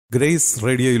Grace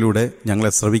റേഡിയോയിലൂടെ ഞങ്ങളെ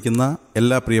ശ്രവിക്കുന്ന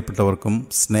എല്ലാ പ്രിയപ്പെട്ടവർക്കും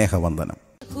സ്നേഹവന്ദനം.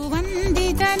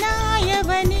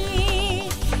 ബഹുവന്ദിതനായവനേ,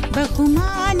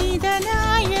 ബഹുമാനിതനായവനേ,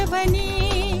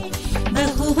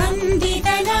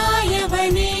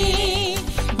 ബഹുവന്ദിതനായവനേ,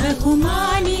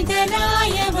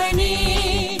 ബഹുമാനിതനായവനേ,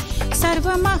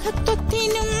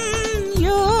 സർവമഹത്വത്തിനും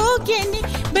യോഗ്യനെ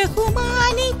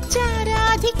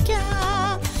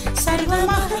ബഹുമാനിച്ചാരാധിക്കാം.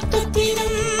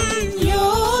 സർവമഹത്വത്തിനും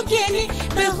യോഗ്യനെ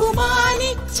ബഹുമാനിച്ചാരാധിക്കാം.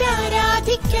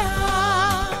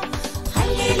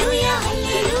 Hallelujah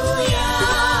hallelujah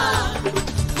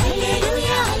hallelujah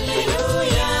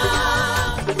hallelujah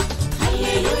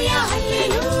hallelujah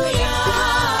hallelujah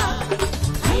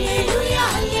hallelujah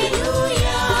hallelujah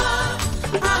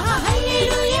ആഹാ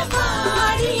ഹല്ലേലൂയ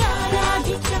പാടി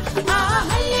ആരാധിക്കാം. ആഹാ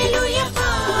ഹല്ലേലൂയ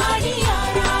പാടി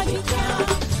ആരാധിക്കാം.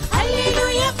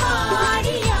 ഹല്ലേലൂയ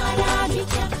പാടി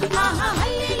ആരാധിക്കാം. ആഹാ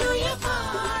ഹല്ലേലൂയ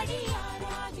പാടി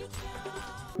ആരാധിക്കാം.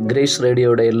 ഗ്രേസ്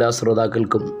റേഡിയോയുടെ എല്ലാ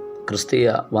ശ്രോതാക്കൾക്കും ക്രിസ്തീയ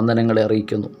വന്ദനങ്ങളെ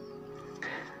അറിയിക്കുന്നു.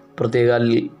 പ്രത്യേകാൽ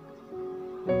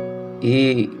ഈ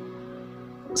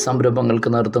സംരംഭങ്ങൾക്ക്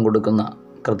നേതൃത്വം കൊടുക്കുന്ന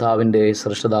കർത്താവിൻ്റെ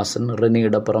ശ്രേഷ്ഠദാസൻ റെന്നി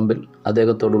ഇടപ്പറമ്പിൽ,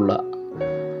 അദ്ദേഹത്തോടുള്ള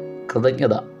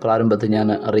കൃതജ്ഞത പ്രാരംഭത്തിൽ ഞാൻ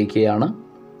അറിയിക്കുകയാണ്.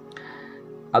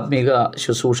 ആത്മീക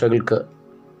ശുശ്രൂഷകൾക്ക്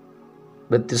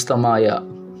വ്യത്യസ്തമായ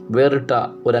വേറിട്ട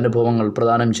ഒരനുഭവങ്ങൾ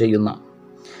പ്രദാനം ചെയ്യുന്ന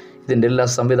ഇതിൻ്റെ എല്ലാ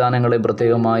സംവിധാനങ്ങളെയും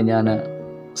പ്രത്യേകമായി ഞാൻ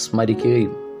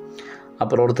സ്മരിക്കുകയും ആ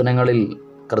പ്രവർത്തനങ്ങളിൽ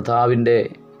കർത്താവിൻ്റെ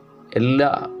എല്ലാ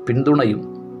പിന്തുണയും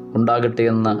ഉണ്ടാകട്ടെ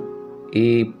എന്ന് ഈ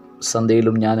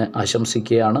സന്ധ്യയിലും ഞാൻ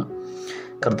ആശംസിക്കുകയാണ്.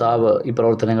 കർത്താവ് ഈ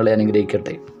പ്രവർത്തനങ്ങളെ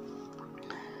അനുഗ്രഹിക്കട്ടെ.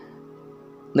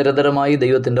 നിരന്തരമായി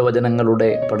ദൈവത്തിൻ്റെ വചനങ്ങളുടെ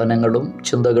പഠനങ്ങളും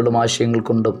ചിന്തകളും ആശയങ്ങൾ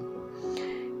കൊണ്ടും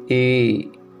ഈ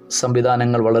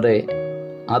സംവിധാനങ്ങൾ വളരെ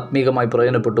ആത്മീകമായി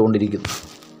പ്രയോജനപ്പെട്ടുകൊണ്ടിരിക്കുന്നു.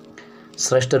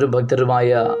 ശ്രേഷ്ഠരും ഭക്തരുമായ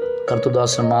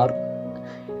കർത്തൃദാസന്മാർ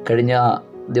കഴിഞ്ഞ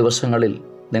ദിവസങ്ങളിൽ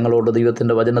നിങ്ങളോട്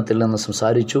ദൈവത്തിൻ്റെ വചനത്തിൽ നിന്ന്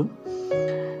സംസാരിച്ചു.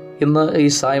 ഇന്ന് ഈ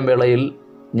സായംവേളയിൽ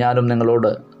ഞാനും നിങ്ങളോട്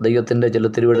ദൈവത്തിൻ്റെ ചില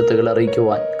തിരുവെഴുത്തുകൾ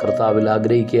അറിയിക്കുവാൻ കർത്താവിൽ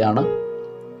ആഗ്രഹിക്കുകയാണ്.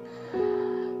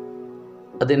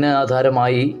 അതിന്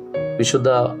ആധാരമായി വിശുദ്ധ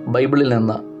ബൈബിളിൽ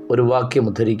നിന്ന് ഒരു വാക്യം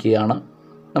ഉദ്ധരിക്കുകയാണ്.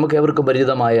 നമുക്ക് ഏവർക്കും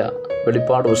പരിചിതമായ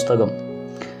വെളിപ്പാട് പുസ്തകം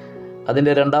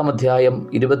അതിൻ്റെ 2-ാം അധ്യായം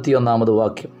 21-ാമത്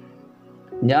വാക്യം.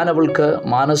 ഞാൻ അവൾക്ക്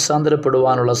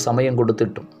മാനസാന്തരപ്പെടുവാനുള്ള സമയം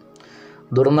കൊടുത്തിട്ടും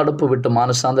ദുർനടപ്പ് വിട്ട്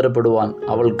മാനസാന്തരപ്പെടുവാൻ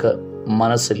അവൾക്ക്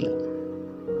മനസ്സില്ല.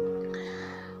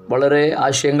 വളരെ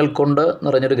ആശയങ്ങൾ കൊണ്ട്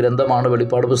നിറഞ്ഞൊരു ഗ്രന്ഥമാണ്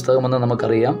വെളിപ്പാട് പുസ്തകമെന്ന്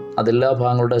നമുക്കറിയാം. അതെല്ലാ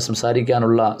ഭാഗങ്ങളുടെ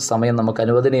സംസാരിക്കാനുള്ള സമയം നമുക്ക്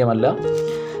അനുവദനീയമല്ല.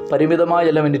 പരിമിതമായ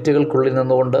ചില മിനിറ്റുകൾക്കുള്ളിൽ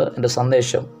നിന്നുകൊണ്ട് എൻ്റെ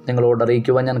സന്ദേശം നിങ്ങളോട്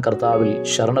അറിയിക്കുവാൻ ഞാൻ കർത്താവിൽ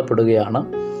ശരണപ്പെടുകയാണ്.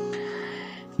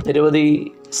 നിരവധി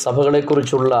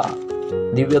സഭകളെക്കുറിച്ചുള്ള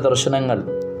ദിവ്യദർശനങ്ങൾ,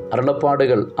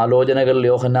 അരുളപ്പാടുകൾ, ആലോചനകൾ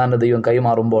യോഹന്നാന് ദൈവം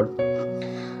കൈമാറുമ്പോൾ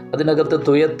അതിനകത്ത്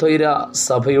തുയത്വൈര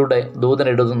സഭയുടെ ദൂതൻ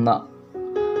എഴുതുന്ന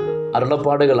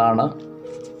അരുളപ്പാടുകളാണ്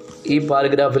ഈ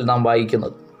പാരഗ്രാഫിൽ നാം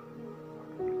വായിക്കുന്നത്.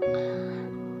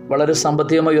 വളരെ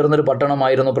സാമ്പത്തികമായി ഉയർന്നൊരു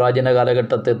പട്ടണമായിരുന്നു പ്രാചീന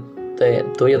കാലഘട്ടത്തെ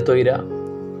തുയത്വൈര.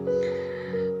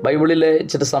 ബൈബിളിലെ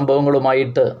ചില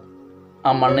സംഭവങ്ങളുമായിട്ട് ആ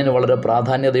മണ്ണിന് വളരെ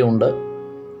പ്രാധാന്യതയുണ്ട്.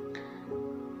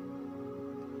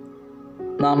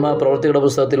 നാം പ്രവൃത്തികളുടെ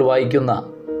പുസ്തകത്തിൽ വായിക്കുന്ന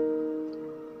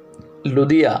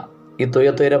ലുദിയ ഈ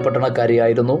തുയത്വൈര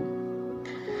പട്ടണക്കാരിയായിരുന്നു.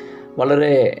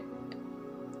 വളരെ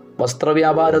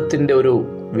വസ്ത്രവ്യാപാരത്തിൻ്റെ ഒരു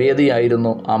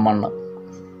വേദിയായിരുന്നു ആ മണ്ണ്.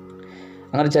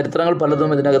 അങ്ങനെ ചരിത്രങ്ങൾ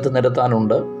പലതും ഇതിനകത്ത്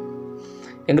നിരത്താനുണ്ട്.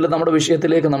 എങ്കിലും നമ്മുടെ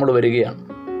വിഷയത്തിലേക്ക് നമ്മൾ വരികയാണ്.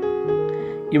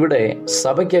 ഇവിടെ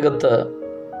സഭയ്ക്കകത്ത്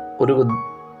ഒരു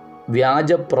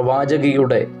വ്യാജ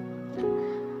പ്രവാചകിയുടെ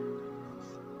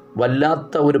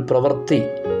വല്ലാത്ത ഒരു പ്രവൃത്തി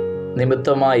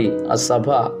നിമിത്തമായി ആ സഭ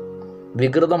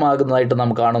വികൃതമാകുന്നതായിട്ട്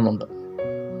നാം കാണുന്നുണ്ട്.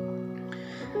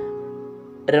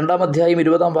 2-ാം അധ്യായം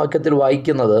 20-ാം വാക്യത്തിൽ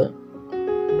വായിക്കുന്നത്,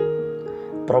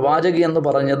 പ്രവാചകി എന്ന്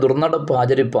പറഞ്ഞ് ദുർനടപ്പ്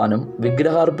ആചരിപ്പാനും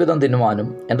വിഗ്രഹാർപ്പിതം തിന്നുവാനും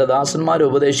എൻ്റെ ദാസന്മാരെ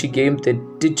ഉപദേശിക്കുകയും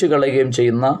തെറ്റിച്ചു കളയുകയും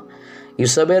ചെയ്യുന്ന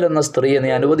ഇസബേൽ എന്ന സ്ത്രീയെ നീ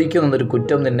അനുവദിക്കുന്നൊരു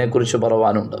കുറ്റം നിന്നെക്കുറിച്ച്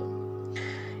പറവാനുണ്ട്.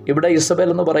 ഇവിടെ ഇസബേൽ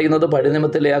എന്ന് പറയുന്നത് പഴയ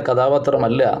നിയമത്തിലെ ആ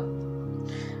കഥാപാത്രമല്ല.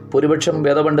 ഭൂരിപക്ഷം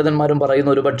വേദപണ്ഡിതന്മാരും പറയുന്ന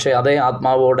ഒരുപക്ഷെ അതേ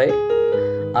ആത്മാവോടെ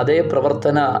അതേ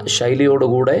പ്രവർത്തന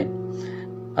ശൈലിയോടുകൂടെ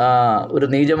ഒരു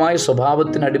നീചമായ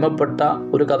സ്വഭാവത്തിന് അടിമപ്പെട്ട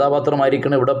ഒരു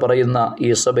കഥാപാത്രമായിരിക്കണം ഇവിടെ പറയുന്ന ഈ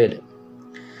ഇസബേൽ.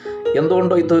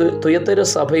 എന്തുകൊണ്ടോ ഈ തുയത്വൈര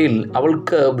സഭയിൽ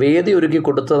അവൾക്ക് വേദി ഒരുക്കി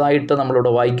കൊടുത്തതായിട്ട്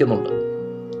നമ്മളിവിടെ വായിക്കുന്നുണ്ട്.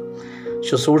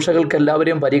 ശുശ്രൂഷകൾക്ക്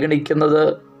എല്ലാവരെയും പരിഗണിക്കുന്നത്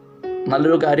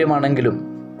നല്ലൊരു കാര്യമാണെങ്കിലും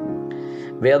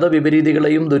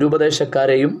വേദവിപരീതികളെയും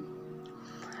ദുരുപദേശക്കാരെയും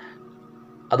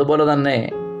അതുപോലെ തന്നെ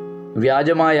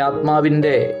വ്യാജമായ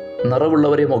ആത്മാവിൻ്റെ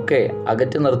നിറവുള്ളവരെയുമൊക്കെ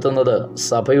അകറ്റി നിർത്തുന്നത്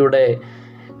സഭയുടെ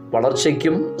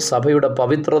വളർച്ചയ്ക്കും സഭയുടെ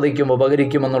പവിത്രതയ്ക്കും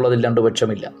ഉപകരിക്കുമെന്നുള്ളതിൽ രണ്ടു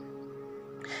പക്ഷമില്ല.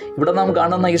 ഇവിടെ നാം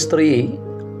കാണുന്ന ഈ സ്ത്രീ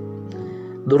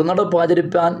ദുർനടപ്പ്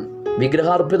ആചരിപ്പാൻ,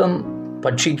 വിഗ്രഹാർപ്പിതം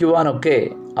ഭക്ഷിക്കുവാനൊക്കെ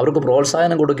അവർക്ക്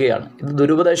പ്രോത്സാഹനം കൊടുക്കുകയാണ്. ഇത്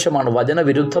ദുരുപദേശമാണ്,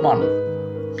 വചനവിരുദ്ധമാണ്.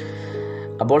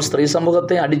 അപ്പോൾ സ്ത്രീ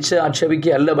സമൂഹത്തെ അടിച്ച്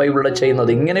ആക്ഷേപിക്കുകയല്ല ബൈബിളിൽ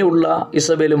ചെയ്യുന്നത്. ഇങ്ങനെയുള്ള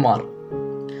ഇസബേലുമാർ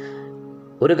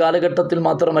ഒരു കാലഘട്ടത്തിൽ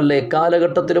മാത്രമല്ല,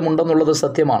 എക്കാലഘട്ടത്തിലും ഉണ്ടെന്നുള്ളത്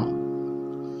സത്യമാണ്.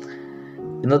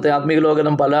 ഇന്നത്തെ ആത്മീയ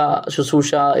ലോകം പല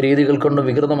ശുശ്രൂഷ രീതികൾ കൊണ്ടും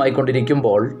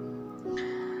വികൃതമായിക്കൊണ്ടിരിക്കുമ്പോൾ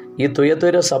ഈ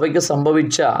തുയത്തുര സഭയ്ക്ക്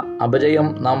സംഭവിച്ച അപജയം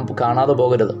നാം കാണാതെ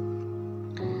പോകരുത്.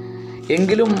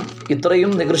 എങ്കിലും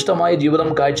ഇത്രയും നികൃഷ്ടമായ ജീവിതം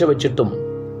കാഴ്ചവെച്ചിട്ടും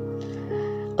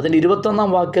അതിൻ്റെ 21-ാം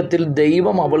വാക്യത്തിൽ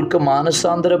ദൈവം അവൾക്ക്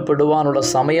മാനസാന്തരപ്പെടുവാനുള്ള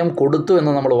സമയം കൊടുത്തു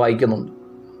എന്ന് നമ്മൾ വായിക്കുന്നുണ്ട്.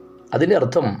 അതിൻ്റെ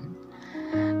അർത്ഥം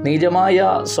നീചമായ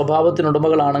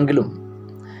സ്വഭാവത്തിനുടമകളാണെങ്കിലും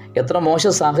എത്ര മോശ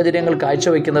സാഹചര്യങ്ങൾ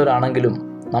കാഴ്ചവെക്കുന്നവരാണെങ്കിലും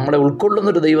നമ്മളെ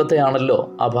ഉൾക്കൊള്ളുന്നൊരു ദൈവത്തെയാണല്ലോ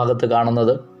ആ ഭാഗത്ത്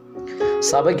കാണുന്നത്.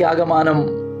 സഭയ്ക്കാകമാനം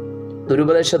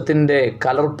ദുരുപദേശത്തിൻ്റെ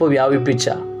കലർപ്പ് വ്യാപിപ്പിച്ച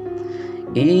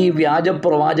ഈ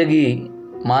വ്യാജപ്രവാചകി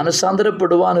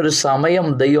മാനസാന്തരപ്പെടുവാനൊരു സമയം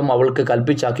ദൈവം അവൾക്ക്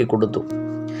കൽപ്പിച്ചാക്കി കൊടുത്തു.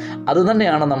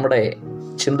 അതുതന്നെയാണ് നമ്മുടെ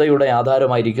ചിന്തയുടെ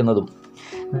ആധാരമായിരിക്കുന്നതും.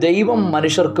 ദൈവം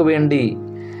മനുഷ്യർക്ക് വേണ്ടി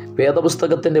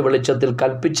വേദപുസ്തകത്തിൻ്റെ വെളിച്ചത്തിൽ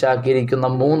കൽപ്പിച്ചാക്കിയിരിക്കുന്ന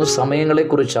 3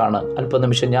 സമയങ്ങളെക്കുറിച്ചാണ്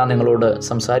അല്പനിമിഷം ഞാൻ നിങ്ങളോട്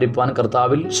സംസാരിപ്പാൻ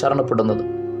കർത്താവിൽ ശരണപ്പെടുന്നത്.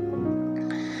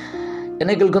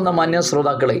 എന്നെ കേൾക്കുന്ന മാന്യ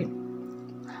ശ്രോതാക്കളെ,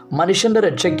 മനുഷ്യൻ്റെ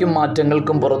രക്ഷയ്ക്കും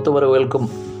മാറ്റങ്ങൾക്കും പുറത്തുവരവുകൾക്കും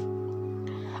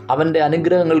അവൻ്റെ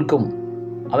അനുഗ്രഹങ്ങൾക്കും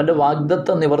അവൻ്റെ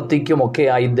വാഗ്ദത്ത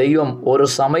നിവർത്തിക്കുമൊക്കെയായി ദൈവം ഓരോ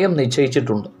സമയം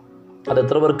നിശ്ചയിച്ചിട്ടുണ്ട്.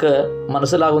 അതെത്ര പേർക്ക്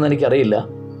മനസ്സിലാകുമെന്ന് എനിക്കറിയില്ല.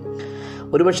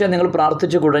 ഒരുപക്ഷെ നിങ്ങൾ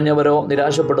പ്രാർത്ഥിച്ച് കുഴഞ്ഞവരോ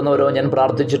നിരാശപ്പെടുന്നവരോ, ഞാൻ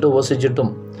പ്രാർത്ഥിച്ചിട്ടും ഉപവസിച്ചിട്ടും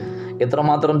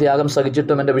എത്രമാത്രം ത്യാഗം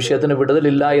സഹിച്ചിട്ടും എൻ്റെ വിഷയത്തിന്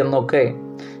വിടുതലില്ല എന്നൊക്കെ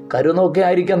കരുന്നൊക്കെ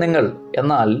ആയിരിക്കാം നിങ്ങൾ.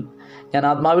 എന്നാൽ ഞാൻ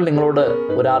ആത്മാവിൽ നിങ്ങളോട്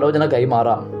ഒരാലോചന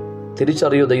കൈമാറാം.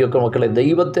 തിരിച്ചറിയൂ ദൈവമക്കളെ,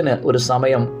 ദൈവത്തിന് ഒരു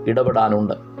സമയം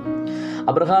ഇടപെടാനുണ്ട്.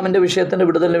 അബ്രഹാമിൻ്റെ വിഷയത്തിൻ്റെ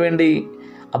വിടുതലിന് വേണ്ടി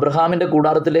അബ്രഹാമിൻ്റെ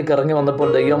കൂടാരത്തിലേക്ക് ഇറങ്ങി വന്നപ്പോൾ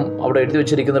ദൈവം അവിടെ എഴുതി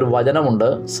വെച്ചിരിക്കുന്നൊരു വചനമുണ്ട്.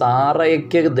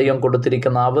 സാറയ്ക്ക് ദൈവം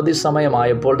കൊടുത്തിരിക്കുന്ന അവധി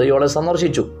സമയമായപ്പോൾ ദൈവം അവളെ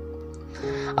സന്ദർശിച്ചു.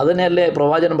 അതിനെയല്ലേ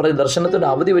പ്രവാചകൻ പറഞ്ഞ് ദർശനത്തിന്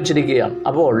അവധി വെച്ചിരിക്കുകയാണ്.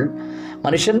 അപ്പോൾ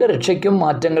മനുഷ്യൻ്റെ രക്ഷയ്ക്കും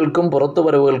മാറ്റങ്ങൾക്കും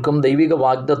പുറത്തുവരവുകൾക്കും ദൈവിക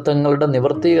വാഗ്ദത്തങ്ങളുടെ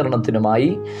നിവർത്തീകരണത്തിനുമായി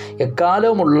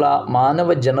എക്കാലവുമുള്ള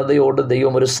മാനവ ജനതയോട്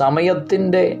ദൈവം ഒരു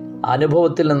സമയത്തിൻ്റെ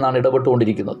അനുഭവത്തിൽ നിന്നാണ്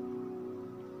ഇടപെട്ടുകൊണ്ടിരിക്കുന്നത്.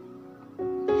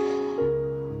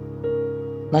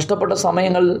 നഷ്ടപ്പെട്ട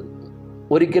സമയങ്ങൾ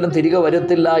ഒരിക്കലും തിരികെ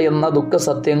വരത്തില്ല എന്ന ദുഃഖ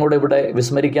സത്യം കൂടെ ഇവിടെ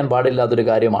വിസ്മരിക്കാൻ പാടില്ലാത്തൊരു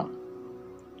കാര്യമാണ്.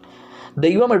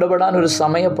 ദൈവം ഇടപെടാൻ ഒരു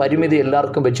സമയ പരിമിതി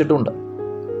എല്ലാവർക്കും വെച്ചിട്ടുണ്ട്.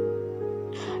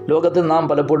 ലോകത്തിൽ നാം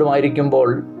പലപ്പോഴും ആയിരിക്കുമ്പോൾ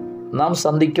നാം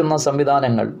സന്ധിക്കുന്ന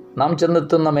സംവിധാനങ്ങൾ, നാം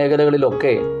ചെന്നെത്തുന്ന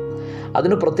മേഖലകളിലൊക്കെ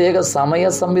അതിന് പ്രത്യേക സമയ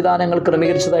സംവിധാനങ്ങൾ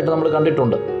ക്രമീകരിച്ചതായിട്ട് നമ്മൾ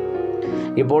കണ്ടിട്ടുണ്ട്.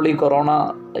 ഇപ്പോൾ ഈ കൊറോണ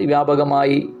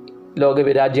വ്യാപകമായി ലോക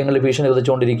രാജ്യങ്ങളിൽ ഭീഷണി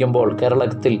വിതച്ചുകൊണ്ടിരിക്കുമ്പോൾ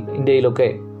കേരളത്തിൽ, ഇന്ത്യയിലൊക്കെ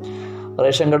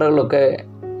റേഷൻ കടകളിലൊക്കെ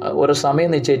ഒരു സമയം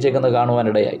നിശ്ചയിച്ചേക്കുന്നത്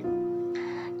കാണുവാനിടയായി.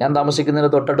 ഞാൻ താമസിക്കുന്നതിന്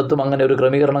തൊട്ടടുത്തും അങ്ങനെ ഒരു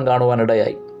ക്രമീകരണം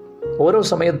കാണുവാനിടയായി. ഓരോ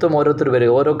സമയത്തും ഓരോരുത്തർ വരിക,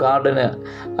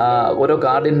 ഓരോ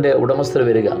കാർഡിൻ്റെ ഉടമസ്ഥർ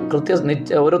വരിക,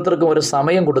 ഓരോരുത്തർക്കും ഒരു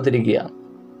സമയം കൊടുത്തിരിക്കുകയാണ്.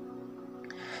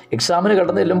 എക്സാമിന്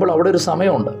കടന്നു ചെല്ലുമ്പോൾ അവിടെ ഒരു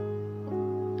സമയമുണ്ട്.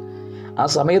 ആ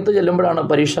സമയത്ത് ചെല്ലുമ്പോഴാണ്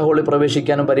പരീക്ഷാ ഹാളിൽ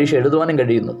പ്രവേശിക്കാനും പരീക്ഷ എഴുതുവാനും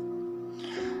കഴിയുന്നത്.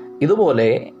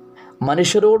 ഇതുപോലെ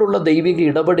മനുഷ്യരോടുള്ള ദൈവിക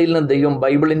ഇടപെടലിന് ദൈവം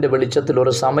ബൈബിളിൻ്റെ വെളിച്ചത്തിൽ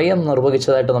ഒരു സമയം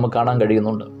നിർവഹിച്ചതായിട്ട് നമുക്ക് കാണാൻ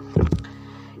കഴിയുന്നുണ്ട്.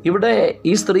 ഇവിടെ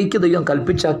ഈ സ്ത്രീക്ക് ദൈവം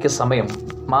കൽപ്പിച്ചാക്കിയ സമയം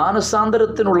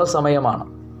മാനസാന്തരത്തിനുള്ള സമയമാണ്.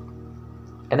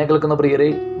 എന്നെ കേൾക്കുന്ന പ്രിയരെ,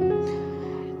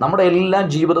 നമ്മുടെ എല്ലാ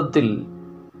ജീവിതത്തിൽ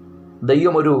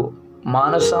ദൈവം ഒരു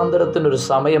മാനസാന്തരത്തിനൊരു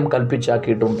സമയം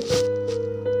കൽപ്പിച്ചാക്കിയിട്ടുണ്ട്.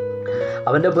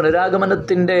 അവൻ്റെ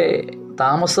പുനരാഗമനത്തിൻ്റെ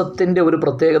താമസത്തിൻ്റെ ഒരു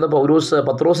പ്രത്യേകത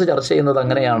പത്രോസ് ചർച്ച ചെയ്യുന്നത്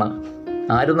അങ്ങനെയാണ്.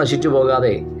 ആരും നശിച്ചു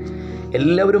പോകാതെ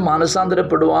എല്ലാവരും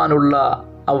മാനസാന്തരപ്പെടുവാനുള്ള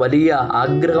ആ വലിയ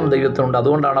ആഗ്രഹം ദൈവത്തിനുണ്ട്.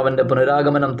 അതുകൊണ്ടാണ് അവൻ്റെ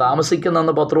പുനരാഗമനം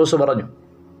താമസിക്കുന്നതെന്ന് പത്രോസ് പറഞ്ഞു.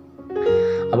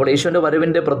 അപ്പോൾ യേശുവിൻ്റെ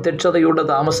വരവിൻ്റെ പ്രത്യക്ഷതയുടെ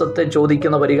താമസത്തെ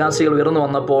ചോദിക്കുന്ന പരിഹാസികൾ ഉയർന്നു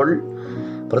വന്നപ്പോൾ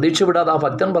പ്രതീക്ഷ വിടാതെ ആ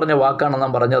ഭക്തൻ പറഞ്ഞ വാക്കാണ്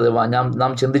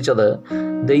നാം ചിന്തിച്ചത്.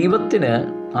 ദൈവത്തിന്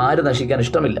ആര് നശിക്കാൻ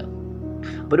ഇഷ്ടമില്ല.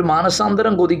 ഒരു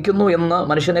മാനസാന്തരം കൊതിക്കുന്നു എന്ന്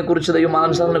മനുഷ്യനെക്കുറിച്ച് ദൈവം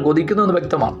മാനസാന്തരം കൊതിക്കുന്നു എന്ന്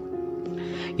വ്യക്തമാണ്.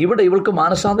 ഇവിടെ ഇവൾക്ക്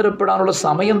മാനസാന്തരപ്പെടാനുള്ള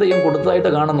സമയം ദൈവം കൊടുത്തതായിട്ട്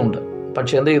കാണുന്നുണ്ട്.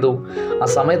 പക്ഷെ എന്ത് ചെയ്തു? ആ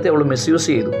സമയത്തെ അവൾ മിസ്യൂസ്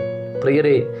ചെയ്തു.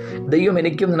 പ്രിയരെ, ദൈവം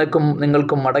എനിക്കും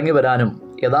നിങ്ങൾക്കും മടങ്ങി വരാനും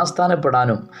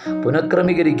യഥാസ്ഥാനപ്പെടാനും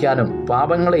പുനഃക്രമീകരിക്കാനും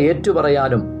പാപങ്ങളെ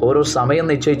ഏറ്റുപറയാനും ഓരോ സമയം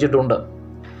നിശ്ചയിച്ചിട്ടുണ്ട്.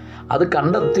 അത്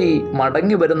കണ്ടെത്തി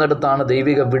മടങ്ങി വരുന്നിടത്താണ്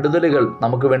ദൈവിക വിടുതലുകൾ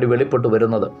നമുക്ക് വേണ്ടി വെളിപ്പെട്ടു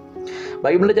വരുന്നത്.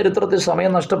 ബൈബിളിൻ്റെ ചരിത്രത്തിൽ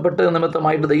സമയം നഷ്ടപ്പെട്ട്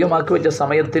നിമിത്തമായിട്ട് ദൈവമാക്കി വെച്ച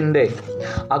സമയത്തിൻ്റെ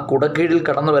ആ കുടക്കീഴിൽ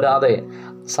കടന്നു വരാതെ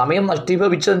സമയം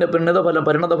നഷ്ടീഭവിച്ചതിൻ്റെ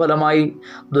പരിണത ഫലമായി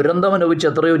ദുരന്തമനുഭവിച്ച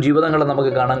എത്രയോ ജീവിതങ്ങളെ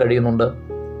നമുക്ക് കാണാൻ കഴിയുന്നുണ്ട്.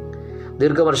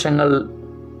 ദീർഘവർഷങ്ങൾ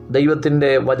ദൈവത്തിൻ്റെ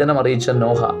വചനം അറിയിച്ച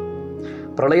നോഹ,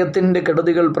 പ്രളയത്തിൻ്റെ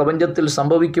കെടുതികൾ പ്രപഞ്ചത്തിൽ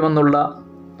സംഭവിക്കുമെന്നുള്ള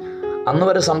അന്ന്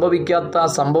വരെ സംഭവിക്കാത്ത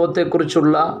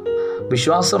സംഭവത്തെക്കുറിച്ചുള്ള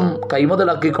വിശ്വാസം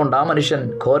കൈമുതലാക്കിക്കൊണ്ട് ആ മനുഷ്യൻ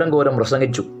ഘോരം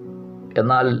പ്രസംഗിച്ചു.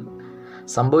 എന്നാൽ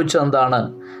സംഭവിച്ചതെന്താണ്?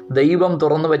 ദൈവം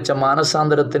തുറന്നു വെച്ച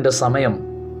മാനസാന്തരത്തിൻ്റെ സമയം,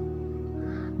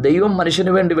 ദൈവം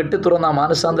മനുഷ്യന് വേണ്ടി വെട്ടിത്തുറന്ന ആ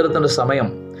മാനസാന്തരത്തിൻ്റെ സമയം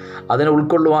അതിനെ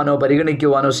ഉൾക്കൊള്ളുവാനോ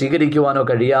പരിഗണിക്കുവാനോ സ്വീകരിക്കുവാനോ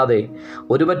കഴിയാതെ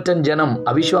ഒരുപറ്റം ജനം,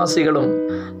 അവിശ്വാസികളും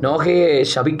നോഹയെ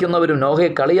ശപിക്കുന്നവരും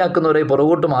നോഹയെ കളിയാക്കുന്നവരെ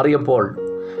പുറകോട്ട് മാറിയപ്പോൾ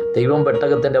ദൈവം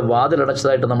പെട്ടകത്തിൻ്റെ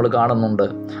വാതിലടച്ചതായിട്ട് നമ്മൾ കാണുന്നുണ്ട്.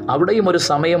 അവിടെയും ഒരു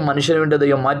സമയം മനുഷ്യന് വേണ്ടി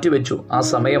ദൈവം മാറ്റിവെച്ചു. ആ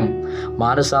സമയം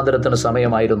മാനസാന്തരത്തിന്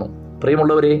സമയമായിരുന്നു.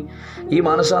 പ്രിയമുള്ളവരെ, ഈ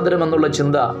മാനസാന്തരം എന്നുള്ള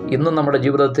ചിന്ത ഇന്നും നമ്മുടെ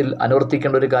ജീവിതത്തിൽ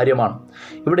അനുവർത്തിക്കേണ്ട ഒരു കാര്യമാണ്.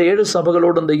 ഇവിടെ 7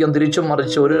 സഭകളോടും ദൈവം തിരിച്ചും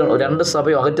മറിച്ച് 2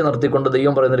 സഭയും അകറ്റി നിർത്തിക്കൊണ്ട്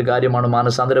ദൈവം പറയുന്നൊരു കാര്യമാണ്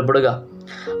മാനസാന്തരപ്പെടുക.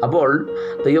 അപ്പോൾ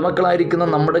ദൈവമക്കളായിരിക്കുന്ന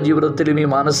നമ്മുടെ ജീവിതത്തിലും ഈ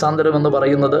മാനസാന്തരം എന്ന്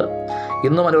പറയുന്നത്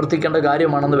ഇന്നും അനുവർത്തിക്കേണ്ട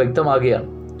കാര്യമാണെന്ന് വ്യക്തമാകുകയാണ്.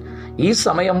 ഈ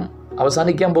സമയം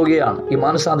അവസാനിക്കാൻ പോവുകയാണ്. ഈ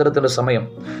മാനസാന്തരത്തിൻ്റെ സമയം,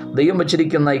 ദൈവം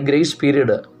വെച്ചിരിക്കുന്ന ഈ ഗ്രേസ്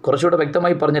പീരീഡ്, കുറച്ചുകൂടെ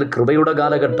വ്യക്തമായി പറഞ്ഞാൽ കൃപയുടെ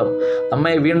കാലഘട്ടം,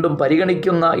 നമ്മെ വീണ്ടും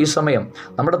പരിഗണിക്കുന്ന ഈ സമയം,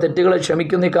 നമ്മുടെ തെറ്റുകളെ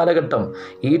ക്ഷമിക്കുന്ന ഈ കാലഘട്ടം,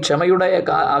 ഈ ക്ഷമയുടെ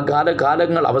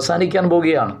കാലങ്ങൾ അവസാനിക്കാൻ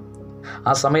പോവുകയാണ്.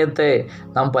 ആ സമയത്തെ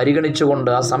നാം പരിഗണിച്ചുകൊണ്ട്,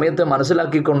 ആ സമയത്തെ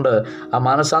മനസ്സിലാക്കിക്കൊണ്ട്, ആ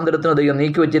മാനസാന്തരത്തിന് ദൈവം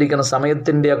നീക്കി വച്ചിരിക്കുന്ന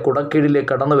സമയത്തിൻ്റെ ആ കുടക്കീഴിലേക്ക്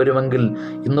കടന്നു വരുമെങ്കിൽ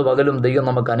ഇന്ന് പകലും ദൈവം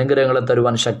നമുക്ക് അനുഗ്രഹങ്ങളെ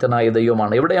തരുവാൻ ശക്തനായ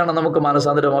ദൈവമാണ്. എവിടെയാണ് നമുക്ക്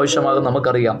മാനസാന്തരം ആവശ്യമാകും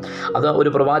നമുക്കറിയാം. അത്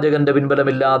ഒരു പ്രവാചകൻ്റെ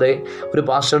പിൻബലമില്ലാതെ, ഒരു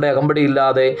പാസ്റ്ററുടെ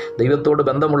അകമ്പടിയില്ലാതെ, ദൈവത്തോട്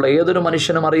ബന്ധമുള്ള ഏതൊരു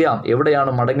മനുഷ്യനും അറിയാം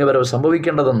എവിടെയാണ് മടങ്ങിവരവ്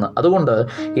സംഭവിക്കേണ്ടതെന്ന്. അതുകൊണ്ട്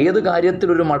ഏത്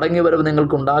കാര്യത്തിലൊരു മടങ്ങിവരവ്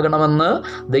നിങ്ങൾക്കുണ്ടാകണമെന്ന്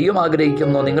ദൈവം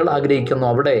ആഗ്രഹിക്കുന്നു, നിങ്ങൾ ആഗ്രഹിക്കുന്നു,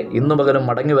 അവിടെ ഇന്ന് പകലും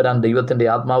മടങ്ങി വരാൻ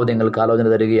ദൈവത്തിൻ്റെ ആത്മാവ് നിങ്ങൾക്ക് ആലോചന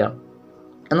തരികയാണ്.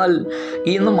 എന്നാൽ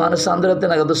ഇന്ന്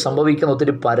മാനസാന്തരത്തിനകത്ത് സംഭവിക്കുന്ന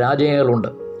ഒത്തിരി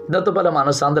പരാജയങ്ങളുണ്ട്. ഇന്നത്തെ പല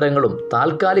മാനസാന്തരങ്ങളും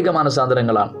താൽക്കാലിക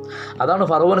മാനസാന്തരങ്ങളാണ്. അതാണ്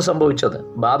ഫറവോന് സംഭവിച്ചത്.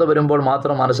 ബാധ വരുമ്പോൾ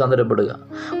മാത്രം മാനസാന്തരപ്പെടുക,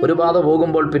 ഒരു ബാധ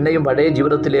പോകുമ്പോൾ പിന്നെയും പഴയ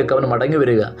ജീവിതത്തിലേക്ക് അവൻ മടങ്ങി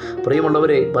വരിക.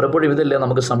 പ്രിയമുള്ളവരെ, പലപ്പോഴും ഇതല്ലേ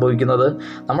നമുക്ക് സംഭവിക്കുന്നത്.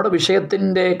 നമ്മുടെ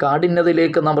വിഷയത്തിൻ്റെ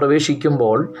കാഠിന്യതയിലേക്ക് നാം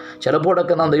പ്രവേശിക്കുമ്പോൾ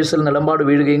ചിലപ്പോഴൊക്കെ നാം ദൈവത്തിൽ നിലപാട്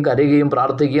വീഴുകയും കരയുകയും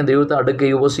പ്രാർത്ഥിക്കുകയും ദൈവത്തെ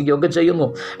അടുക്കുകയും ഉപസിക്കുകയും ഒക്കെ ചെയ്യുന്നു.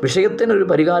 വിഷയത്തിനൊരു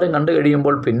പരിഹാരം കണ്ടു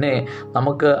കഴിയുമ്പോൾ പിന്നെ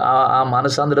നമുക്ക് ആ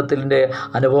മാനസാന്തരത്തിൻ്റെ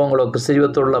അനുഭവങ്ങളോ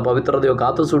ക്രിസ്തുജീവിതത്തിലുള്ള പവിത്രതയോ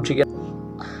കാത്തു സൂക്ഷിക്കാൻ.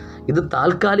 ഇത്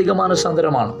താൽക്കാലിക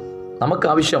മാനസാന്തരമാണ്.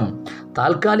 നമുക്കാവശ്യം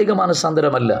താൽക്കാലിക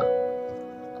മാനസാന്തരമല്ല,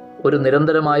 ഒരു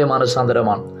നിരന്തരമായ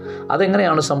മാനസാന്തരമാണ്.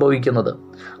 അതെങ്ങനെയാണ് സംഭവിക്കുന്നത്?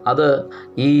 അത്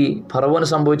ഈ ഫറവോന്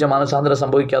സംഭവിച്ച മാനസാന്തരം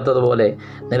സംഭവിക്കാത്തതുപോലെ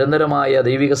നിരന്തരമായ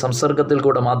ദൈവിക സംസർഗത്തിൽ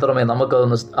കൂടെ മാത്രമേ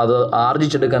അത്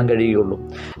ആർജിച്ചെടുക്കാൻ കഴിയുകയുള്ളൂ.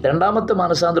 രണ്ടാമത്തെ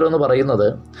മാനസാന്തരം എന്ന് പറയുന്നത്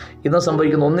ഇന്ന്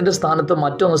സംഭവിക്കുന്ന ഒന്നിൻ്റെ സ്ഥാനത്ത്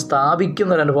മറ്റൊന്ന്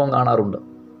സ്ഥാപിക്കുന്ന ഒരു അനുഭവം കാണാറുണ്ട്.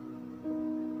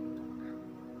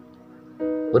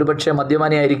 ഒരുപക്ഷെ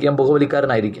മദ്യപാനിയായിരിക്കാം,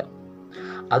 പുകവലിക്കാരനായിരിക്കാം.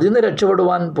 അതിൽ നിന്ന്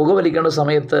രക്ഷപ്പെടുവാൻ പുകവലിക്കേണ്ട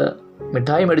സമയത്ത്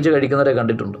മിഠായി മേടിച്ച് കഴിക്കുന്നവരെ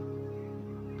കണ്ടിട്ടുണ്ട്.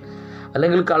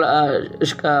 അല്ലെങ്കിൽ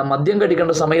മദ്യം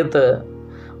കഴിക്കേണ്ട സമയത്ത്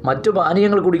മറ്റു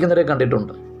പാനീയങ്ങൾ കുടിക്കുന്നവരെ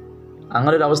കണ്ടിട്ടുണ്ട്.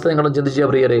 അങ്ങനെ ഒരു അവസ്ഥ നിങ്ങളും ചിന്തിച്ച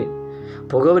പ്രിയരെ,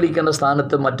 പുകവലിക്കേണ്ട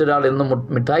സ്ഥാനത്ത് മറ്റൊരാൾ എന്നും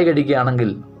മിഠായി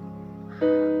കഴിക്കുകയാണെങ്കിൽ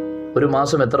ഒരു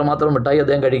മാസം എത്രമാത്രം മിഠായി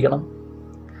അദ്ദേഹം കഴിക്കണം?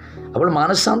 അപ്പോൾ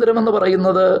മാനസാന്തരം എന്ന്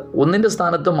പറയുന്നത് ഒന്നിൻ്റെ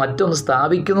സ്ഥാനത്ത് മറ്റൊന്ന്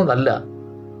സ്ഥാപിക്കുന്നതല്ല,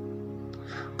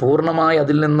 പൂർണ്ണമായി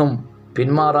അതിൽ നിന്നും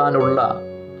പിന്മാറാനുള്ള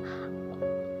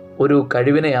ഒരു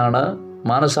കഴിവിനെയാണ്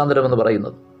മാനസാന്തരം എന്ന്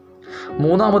പറയുന്നത്.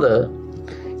 മൂന്നാമത്,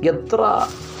 എത്ര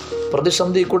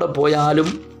പ്രതിസന്ധി കൂടെ പോയാലും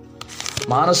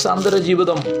മാനസാന്തര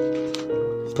ജീവിതം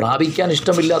പ്രാപിക്കാൻ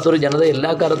ഇഷ്ടമില്ലാത്തൊരു ജനത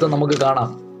എല്ലാ കാലത്തും നമുക്ക്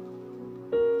കാണാം.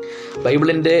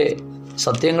 ബൈബിളിൻ്റെ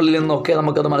സത്യങ്ങളിൽ നിന്നൊക്കെ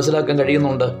നമുക്കത് മനസ്സിലാക്കാൻ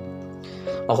കഴിയുന്നുണ്ട്.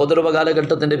 മഹോദരവ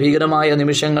കാലഘട്ടത്തിൻ്റെ ഭീകരമായ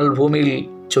നിമിഷങ്ങൾ ഭൂമിയിൽ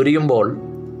ചൊരിയുമ്പോൾ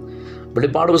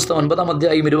വെളിപ്പാട് പുസ്തകം 9-ാം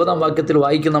അധ്യായം 20-ാം വാക്യത്തിൽ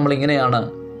വായിക്കും നമ്മളിങ്ങനെയാണ്: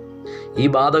 ഈ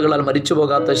ബാധകളാൽ മരിച്ചു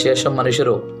പോകാത്ത ശേഷം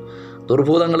മനുഷ്യരോ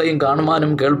ദുർഭൂതങ്ങളെയും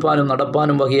കാണുവാനും കേൾപ്പാനും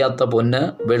നടപ്പാനും വഹിയാത്ത പൊന്ന്,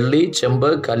 വെള്ളി, ചെമ്പ്,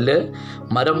 കല്ല്,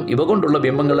 മരം ഇവ കൊണ്ടുള്ള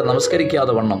ബിംബങ്ങളെ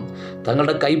നമസ്കരിക്കാതെ വണ്ണം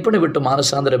തങ്ങളുടെ കൈപ്പണി വിട്ട്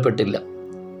മാനസാന്തരപ്പെട്ടില്ല.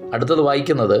 അടുത്തത്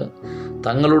വായിക്കുന്നത്,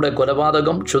 തങ്ങളുടെ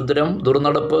കൊലപാതകം, ക്ഷുദ്രം,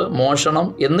 ദുർനടപ്പ്, മോഷണം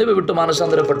എന്നിവ വിട്ട്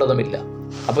മാനസാന്തരപ്പെട്ടതുമില്ല.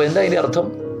 അപ്പോൾ എന്താ ഇതിൻ്റെ അർത്ഥം?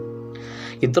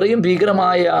 ഇത്രയും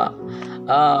ഭീകരമായ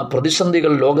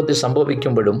പ്രതിസന്ധികൾ ലോകത്തിൽ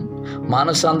സംഭവിക്കുമ്പോഴും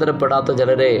മാനസാന്തരപ്പെടാത്ത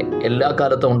ചിലരെ എല്ലാ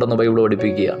കാലത്തും ഉണ്ടെന്ന് ബൈബിൾ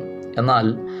പഠിപ്പിക്കുകയാണ്. എന്നാൽ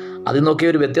അതിൽ നിന്നൊക്കെ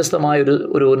ഒരു വ്യത്യസ്തമായ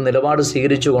ഒരു നിലപാട്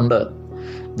സ്വീകരിച്ചുകൊണ്ട്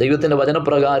ദൈവത്തിൻ്റെ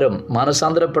വചനപ്രകാരം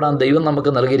മാനസാന്തരപ്പെടാൻ ദൈവം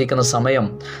നമുക്ക് നൽകിയിരിക്കുന്ന സമയം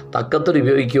തക്കത്തിൽ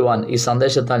ഉപയോഗിക്കുവാൻ ഈ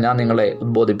സന്ദേശത്താൽ ഞാൻ നിങ്ങളെ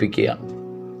ഉദ്ബോധിപ്പിക്കുകയാണ്.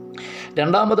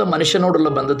 രണ്ടാമത്, മനുഷ്യനോടുള്ള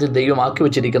ബന്ധത്തിൽ ദൈവം ആക്കി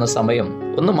വച്ചിരിക്കുന്ന സമയം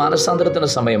ഒന്ന്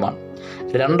മാനസാന്തരത്തിൻ്റെ സമയമാണ്.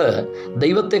 2,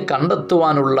 ദൈവത്തെ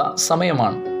കണ്ടെത്തുവാനുള്ള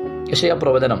സമയമാണ്. യെശയ്യാ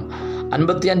പ്രവചനം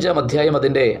 55-ാം അധ്യായം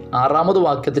അതിൻ്റെ 6-ാമത്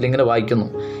വാക്യത്തിൽ ഇങ്ങനെ വായിക്കുന്നു: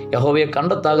 യഹോവയെ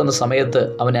കണ്ടെത്താകുന്ന സമയത്ത്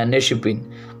അവനെ അന്വേഷിപ്പീൻ,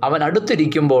 അവൻ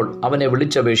അടുത്തിരിക്കുമ്പോൾ അവനെ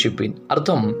വിളിച്ചപേക്ഷിപ്പീൻ.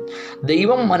 അർത്ഥം,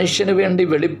 ദൈവം മനുഷ്യന് വേണ്ടി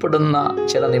വെളിപ്പെടുന്ന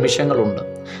ചില നിമിഷങ്ങളുണ്ട്.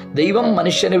 ദൈവം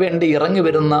മനുഷ്യന് വേണ്ടി ഇറങ്ങി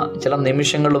വരുന്ന ചില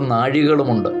നിമിഷങ്ങളും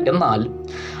നാഴികളുമുണ്ട്. എന്നാൽ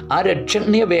ആ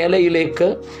രക്ഷണീയ വേലയിലേക്ക്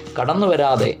കടന്നു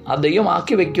വരാതെ ആ ദൈവം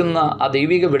ആക്കി വയ്ക്കുന്ന ആ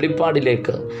ദൈവിക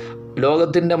വെളിപ്പാടിലേക്ക്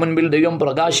ലോകത്തിൻ്റെ മുൻപിൽ ദൈവം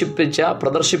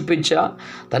പ്രദർശിപ്പിച്ച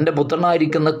തൻ്റെ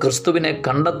പുത്രനായിരിക്കുന്ന ക്രിസ്തുവിനെ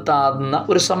കണ്ടെത്താവുന്ന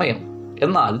ഒരു സമയം.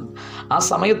 എന്നാൽ ആ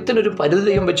സമയത്തിനൊരു പരിധി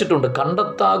ദൈവം വെച്ചിട്ടുണ്ട്.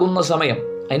 കണ്ടെത്താകുന്ന സമയം,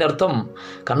 അതിനർത്ഥം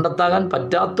കണ്ടെത്താകാൻ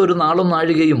പറ്റാത്തൊരു നാളും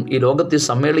നാഴികയും ഈ ലോകത്തിൽ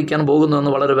സമ്മേളിക്കാൻ പോകുന്നു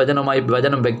എന്ന് വളരെ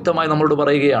വചനം വ്യക്തമായി നമ്മളോട്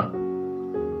പറയുകയാണ്.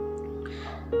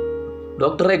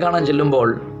 ഡോക്ടറെ കാണാൻ ചെല്ലുമ്പോൾ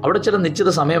അവിടെ ചില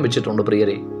നിശ്ചിത സമയം വെച്ചിട്ടുണ്ട്.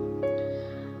 പ്രിയരെ,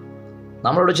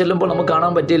 നമ്മളവിടെ ചെല്ലുമ്പോൾ നമുക്ക്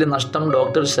കാണാൻ പറ്റിയില്ല, നഷ്ടം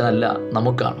ഡോക്ടേഴ്സിനല്ല,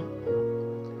 നമുക്കാണ്.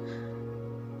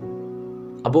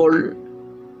 അപ്പോൾ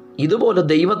ഇതുപോലെ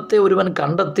ദൈവത്തെ ഒരുവൻ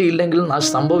കണ്ടെത്തിയില്ലെങ്കിൽ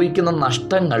സംഭവിക്കുന്ന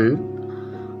നഷ്ടങ്ങൾ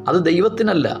അത്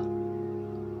ദൈവത്തിനല്ല,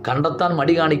 കണ്ടെത്താൻ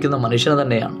മടി കാണിക്കുന്ന മനുഷ്യന്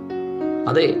തന്നെയാണ്.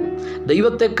 അതെ,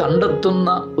 ദൈവത്തെ കണ്ടെത്തുന്ന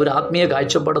ഒരു ആത്മീയ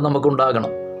കാഴ്ചപ്പാട്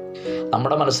നമുക്കുണ്ടാകണം.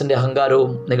 നമ്മുടെ മനസ്സിൻ്റെ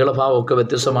അഹങ്കാരവും നികളഭാവവും ഒക്കെ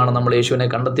വ്യത്യസ്തമാണ്. നമ്മൾ യേശുവിനെ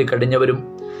കണ്ടെത്തി കഴിഞ്ഞവരും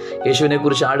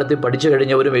യേശുവിനെക്കുറിച്ച് ആഴത്തിൽ പഠിച്ചു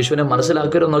കഴിഞ്ഞവരും യേശുവിനെ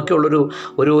മനസ്സിലാക്കരുതെന്നൊക്കെ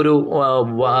ഉള്ളൊരു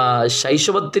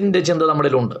ശൈശവത്തിൻ്റെ ചിന്ത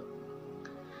നമ്മളിലുണ്ട്.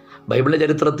 ബൈബിളിലെ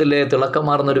ചരിത്രത്തിലെ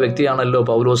തിളക്കമാർന്നൊരു വ്യക്തിയാണല്ലോ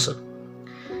പൗലോസ്.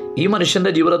 ഈ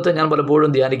മനുഷ്യൻ്റെ ജീവിതത്തെ ഞാൻ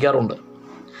പലപ്പോഴും ധ്യാനിക്കാറുണ്ട്.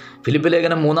 ഫിലിപ്പ്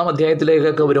ലേഖനം 3-ാം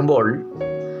അധ്യായത്തിലേക്കൊക്കെ വരുമ്പോൾ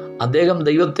അദ്ദേഹം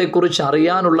ദൈവത്തെക്കുറിച്ച്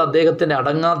അറിയാനുള്ള അദ്ദേഹത്തിൻ്റെ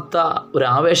അടങ്ങാത്ത ഒരു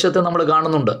ആവേശത്തെ നമ്മൾ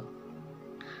കാണുന്നുണ്ട്.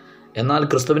 എന്നാൽ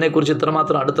ക്രിസ്തുവിനെക്കുറിച്ച്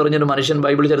ഇത്രമാത്രം അടുത്തറിഞ്ഞൊരു മനുഷ്യൻ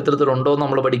ബൈബിൾ ചരിത്രത്തിലുണ്ടോ എന്ന്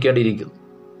നമ്മൾ പഠിക്കേണ്ടിയിരിക്കുന്നു.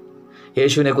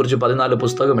 യേശുവിനെക്കുറിച്ച് 14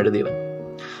 പുസ്തകം എഴുതിയവൻ,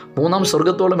 3-ാം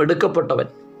സ്വർഗത്തോളം എടുക്കപ്പെട്ടവൻ,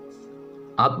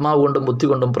 ആത്മാവ് കൊണ്ടും ബുദ്ധി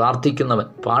കൊണ്ടും പ്രാർത്ഥിക്കുന്നവൻ,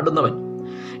 പാടുന്നവൻ,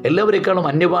 എല്ലാവരെക്കാളും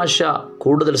അന്യഭാഷ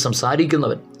കൂടുതൽ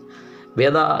സംസാരിക്കുന്നവൻ,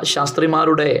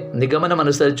 വേദശാസ്ത്രിമാരുടെ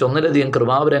നിഗമനമനുസരിച്ച് 1-ലധികം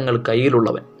കൃപാവരങ്ങൾ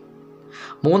കയ്യിലുള്ളവൻ,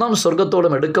 3-ാം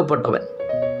സ്വർഗത്തോളം എടുക്കപ്പെട്ടവൻ,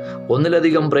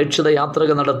 1-ലധികം പ്രേക്ഷിത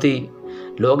യാത്രകൾ നടത്തി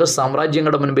ലോക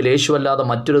സാമ്രാജ്യങ്ങളുടെ മുൻപിൽ യേശുവല്ലാതെ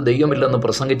മറ്റൊരു ദൈവമില്ലെന്ന്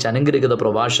പ്രസംഗിച്ച് അനുഗ്രഹിത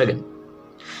പ്രഭാഷകൻ.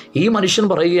 ഈ മനുഷ്യൻ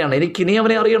പറയുകയാണ്, എനിക്കിനി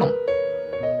അവനെ അറിയണം.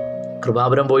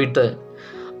 കൃപാവരം പോയിട്ട്,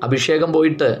 അഭിഷേകം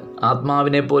പോയിട്ട്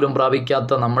ആത്മാവിനെ പോലും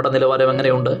പ്രാപിക്കാത്ത നമ്മുടെ നിലവാരം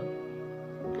എങ്ങനെയുണ്ട്?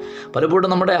 പലപ്പോഴും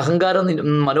നമ്മുടെ അഹങ്കാര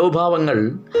മനോഭാവങ്ങൾ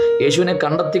യേശുവിനെ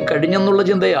കണ്ടെത്തി കഴിഞ്ഞെന്നുള്ള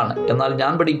ചിന്തയാണ്. എന്നാൽ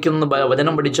ഞാൻ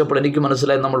വചനം പഠിച്ചപ്പോൾ എനിക്ക്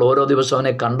മനസ്സിലായി, നമ്മൾ ഓരോ ദിവസവും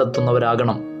അവനെ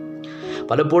കണ്ടെത്തുന്നവരാകണം.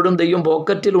 പലപ്പോഴും ദൈവം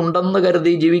പോക്കറ്റിൽ ഉണ്ടെന്ന്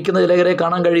കരുതി ജീവിക്കുന്ന ചിലരെ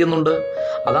കാണാൻ കഴിയുന്നുണ്ട്.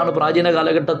 അതാണ് പ്രാചീന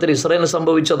കാലഘട്ടത്തിൽ ഇസ്രായേലിന്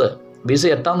സംഭവിച്ചത്. BC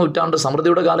 8-ാം നൂറ്റാണ്ട്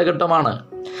സമൃദ്ധിയുടെ കാലഘട്ടമാണ്.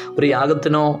 ഒരു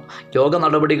യാഗത്തിനോ യോഗ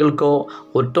നടപടികൾക്കോ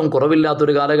ഒട്ടും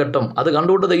കുറവില്ലാത്തൊരു കാലഘട്ടം. അത്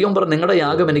കണ്ടുകൊണ്ട് ദൈവം പറഞ്ഞു, നിങ്ങളുടെ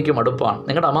യാഗം എനിക്ക് മടുപ്പാണ്,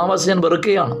 നിങ്ങളുടെ അമാവാസ്യ ഞാൻ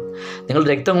വെറുക്കുകയാണ്, നിങ്ങൾ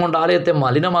രക്തം കൊണ്ട് ആലയത്തെ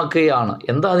മലിനമാക്കുകയാണ്.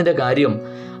 എന്താ അതിൻ്റെ കാര്യം?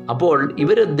 അപ്പോൾ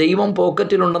ഇവർ ദൈവം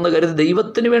പോക്കറ്റിലുണ്ടെന്ന് കരുതി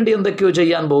ദൈവത്തിന് വേണ്ടി എന്തൊക്കെയോ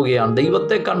ചെയ്യാൻ പോവുകയാണ്.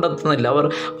 ദൈവത്തെ കണ്ടെത്തുന്നില്ല. അവർ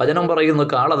വചനം പറയുന്നു,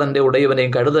 കാള തൻ്റെ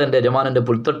ഉടയവനെയും കഴുത എൻ്റെ യജമാനൻ്റെ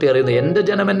പുൽത്തട്ടി അറിയുന്നു, എൻ്റെ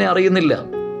ജനം എന്നെ അറിയുന്നില്ല.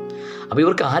 അപ്പോൾ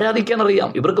ഇവർക്ക് ആരാധിക്കാൻ അറിയാം,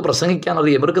 ഇവർക്ക് പ്രസംഗിക്കാൻ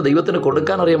അറിയാം, ഇവർക്ക് ദൈവത്തിന്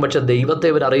കൊടുക്കാൻ അറിയാം, പക്ഷേ ദൈവത്തെ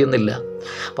ഇവർ അറിയുന്നില്ല.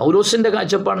 പൗലോസിൻ്റെ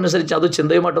കാഴ്ചപ്പാടനുസരിച്ച് അത്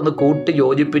ചിന്തയുമായിട്ടൊന്ന് കൂട്ടി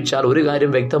യോജിപ്പിച്ചാൽ ഒരു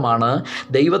കാര്യം വ്യക്തമാണ്,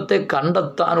 ദൈവത്തെ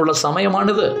കണ്ടെത്താനുള്ള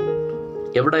സമയമാണിത്.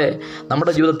 എവിടെ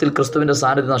നമ്മുടെ ജീവിതത്തിൽ ക്രിസ്തുവിൻ്റെ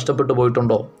സാന്നിധ്യം നഷ്ടപ്പെട്ടു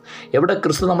പോയിട്ടുണ്ടോ, എവിടെ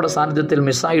ക്രിസ്തു നമ്മുടെ സാന്നിധ്യത്തിൽ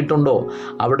മിസ്സായിട്ടുണ്ടോ,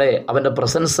 അവിടെ അവൻ്റെ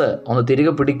പ്രസൻസ് ഒന്ന്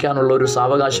തിരികെ പിടിക്കാനുള്ള ഒരു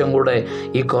സാവകാശം കൂടെ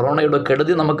ഈ കൊറോണയുടെ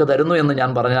കെടുതി നമുക്ക് തരുന്നു എന്ന്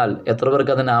ഞാൻ പറഞ്ഞാൽ എത്ര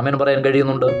പേർക്ക് അതിന് ആമേൻ പറയാൻ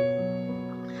കഴിയുന്നുണ്ട്?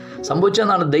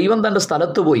 സംഭവിച്ചതെന്നാണ്, ദൈവം തൻ്റെ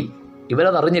സ്ഥലത്ത് പോയി,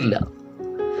 ഇവരതറിഞ്ഞില്ല.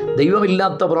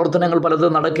 ദൈവമില്ലാത്ത പ്രവർത്തനങ്ങൾ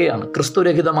പലതും നടക്കുകയാണ്.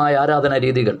 ക്രിസ്തുരഹിതമായ ആരാധനാ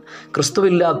രീതികൾ,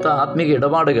 ക്രിസ്തുവില്ലാത്ത ആത്മീക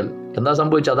ഇടപാടുകൾ. എന്താ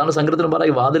സംഭവിച്ചത്? അതാണ് സങ്കീർത്തനം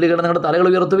പറയും, വാതിലുകൾ നിങ്ങളുടെ തലകൾ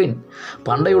ഉയർത്തുവിൻ,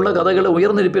 പണ്ടയുള്ള കഥകൾ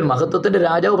ഉയർന്നിരിപ്പിൻ, മഹത്വത്തിൻ്റെ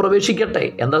രാജാവ് പ്രവേശിക്കട്ടെ.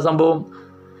 എന്താ സംഭവം?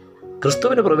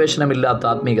 ക്രിസ്തുവിന് പ്രവേശനമില്ലാത്ത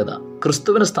ആത്മീകത,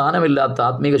 ക്രിസ്തുവിന് സ്ഥാനമില്ലാത്ത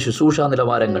ആത്മീക ശുശ്രൂഷ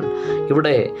നിലവാരങ്ങൾ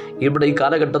ഇവിടെ ഈ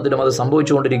കാലഘട്ടത്തിലും അത്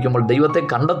സംഭവിച്ചുകൊണ്ടിരിക്കുമ്പോൾ ദൈവത്തെ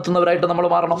കണ്ടെത്തുന്നവരായിട്ട് നമ്മൾ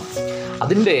മാറണം.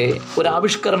 അതിൻ്റെ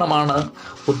ഒരാവിഷ്കരണമാണ്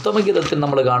ഉത്തമഗീതത്തിൽ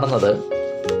നമ്മൾ കാണുന്നത്.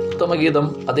 ഉത്തമഗീതം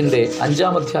അതിൻ്റെ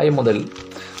 5-ാം അധ്യായം മുതൽ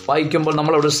വായിക്കുമ്പോൾ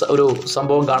നമ്മളവിടെ ഒരു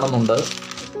സംഭവം കാണുന്നുണ്ട്.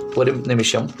 ഒരു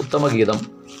നിമിഷം. ഉത്തമഗീതം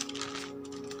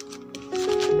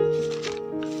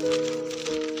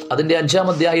അതിൻ്റെ 5-ാം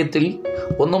അധ്യായത്തിൽ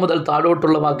 1 മുതൽ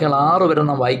താഴോട്ടുള്ള വാക്യങ്ങൾ 6 വരെ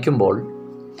നാം വായിക്കുമ്പോൾ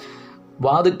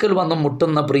വാതിക്കൽ വന്ന്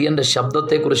മുട്ടുന്ന പ്രിയൻ്റെ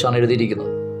ശബ്ദത്തെക്കുറിച്ചാണ്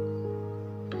എഴുതിയിരിക്കുന്നത്.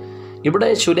 ഇവിടെ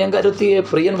ശൂന്യംകരുത്തിയെ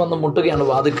പ്രിയൻ വന്ന് മുട്ടുകയാണ്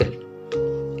വാതിക്കൽ.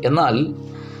 എന്നാൽ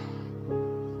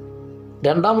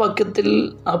 2-ാം വാക്യത്തിൽ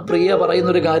ആ പ്രിയ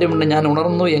പറയുന്നൊരു കാര്യമുണ്ട്, ഞാൻ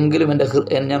ഉറങ്ങുന്നു എങ്കിലും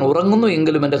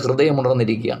എൻ്റെ ഹൃദയം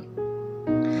ഉണർന്നിരിക്കുകയാണ്.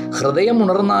 ഹൃദയം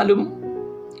ഉണർന്നാലും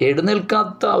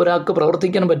എഴുന്നേൽക്കാത്ത ഒരാൾക്ക്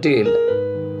പ്രവർത്തിക്കാൻ പറ്റുകയില്ല.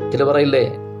 ചില പറയില്ലേ,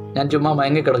 ഞാൻ ചുമ്മാ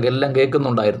മയങ്ങിക്കിടക്കുക, എല്ലാം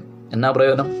കേൾക്കുന്നുണ്ടായിരുന്നു, എന്നാ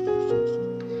പ്രയോജനം?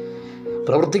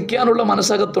 പ്രവർത്തിക്കാനുള്ള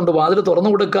മനസ്സകത്തുണ്ട്, വാതിൽ തുറന്നു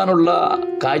കൊടുക്കാനുള്ള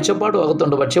കാഴ്ചപ്പാടും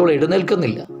അകത്തുണ്ട്, പക്ഷേ അവൾ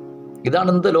എഴുന്നേൽക്കുന്നില്ല. ഇതാണ്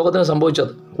ഇന്ന് ലോകത്തിന്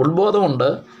സംഭവിച്ചത്. ഉത്ബോധമുണ്ട്,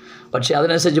 പക്ഷേ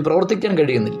അതിനനുസരിച്ച് പ്രവർത്തിക്കാൻ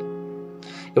കഴിയുന്നില്ല.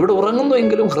 ഇവിടെ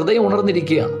ഉറങ്ങുന്നുവെങ്കിലും ഹൃദയം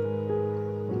ഉണർന്നിരിക്കുകയാണ്.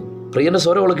 പ്രിയൻ്റെ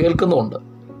സ്വരം അവൾ കേൾക്കുന്നുമുണ്ട്,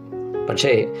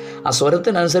 പക്ഷേ ആ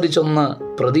സ്വരത്തിനനുസരിച്ചൊന്ന്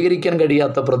പ്രതികരിക്കാൻ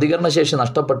കഴിയാത്ത, പ്രതികരണശേഷി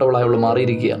നഷ്ടപ്പെട്ടവളായി അവൾ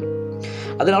മാറിയിരിക്കുകയാണ്.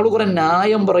 അതിനവൾ കുറെ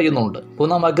ന്യായം പറയുന്നുണ്ട്.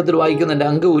 3-ാം വാക്യത്തിൽ വായിക്കുന്നു, എൻ്റെ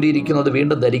അങ്ക് ഊരിയിരിക്കുന്നത്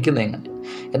വീണ്ടും ധരിക്കുന്നത് എങ്ങനെ,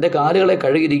 എൻ്റെ കാലുകളെ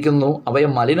കഴുകിയിരിക്കുന്നു, അവയെ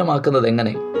മലിനമാക്കുന്നത്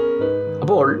എങ്ങനെ.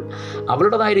 അപ്പോൾ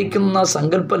അവളുടേതായിരിക്കുന്ന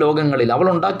സങ്കല്പ ലോകങ്ങളിൽ അവൾ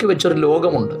ഉണ്ടാക്കി വെച്ചൊരു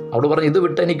ലോകമുണ്ട്. അവൾ പറഞ്ഞു, ഇത്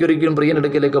വിട്ട് എനിക്കൊരിക്കലും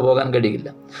പ്രിയനടുക്കിലേക്ക് പോകാൻ കഴിയില്ല,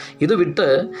 ഇത് വിട്ട്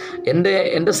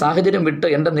എൻ്റെ സാഹചര്യം വിട്ട്,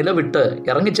 എൻ്റെ നില വിട്ട്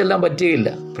ഇറങ്ങിച്ചെല്ലാൻ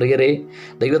പറ്റുകയില്ല. പ്രിയരെ,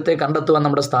 ദൈവത്തെ കണ്ടെത്തുവാൻ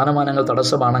നമ്മുടെ സ്ഥാനമാനങ്ങൾ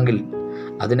തടസ്സമാണെങ്കിൽ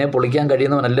അതിനെ പൊളിക്കാൻ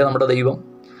കഴിയുന്നവനല്ലേ നമ്മുടെ ദൈവം?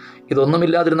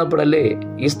 ഇതൊന്നുമില്ലാതിരുന്നപ്പോഴല്ലേ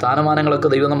ഈ സ്ഥാനമാനങ്ങളൊക്കെ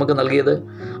ദൈവം നമുക്ക് നൽകിയത്?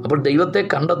 അപ്പോൾ ദൈവത്തെ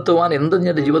കണ്ടെത്തുവാൻ എന്ത്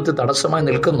എൻ്റെ ജീവിതത്തിൽ തടസ്സമായി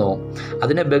നിൽക്കുന്നോ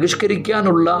അതിനെ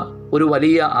ബഹിഷ്കരിക്കാനുള്ള ഒരു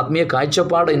വലിയ ആത്മീയ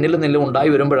കാഴ്ചപ്പാട് എന്നിലും ഉണ്ടായി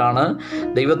വരുമ്പോഴാണ്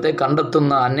ദൈവത്തെ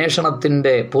കണ്ടെത്തുന്ന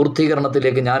അന്വേഷണത്തിൻ്റെ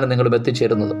പൂർത്തീകരണത്തിലേക്ക് ഞാൻ നിങ്ങളും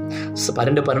എത്തിച്ചേരുന്നത്.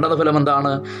 അതിൻ്റെ പരിണതഫലം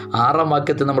എന്താണ്? 6-ാം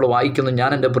വാക്യത്തിൽ നമ്മൾ വായിക്കുന്നു,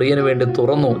 ഞാൻ എൻ്റെ പ്രിയന് വേണ്ടി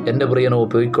തുറന്നു, എൻ്റെ പ്രിയനോ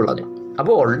പോയിക്കൊള്ളാൻ.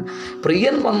 അപ്പോൾ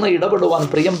പ്രിയൻ വന്ന് ഇടപെടുവാൻ,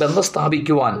 പ്രിയൻ ബന്ധം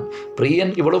സ്ഥാപിക്കുവാൻ, പ്രിയൻ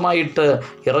ഇവളുമായിട്ട്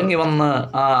ഇറങ്ങി വന്ന്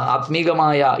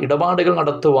ആത്മീകമായ ഇടപാടുകൾ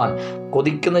നടത്തുവാൻ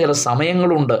കൊതിക്കുന്ന ചില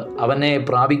സമയങ്ങളുണ്ട്. അവനെ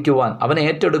പ്രാപിക്കുവാൻ, അവനെ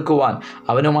ഏറ്റെടുക്കുവാൻ,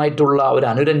 അവനുമായിട്ടുള്ള ഒരു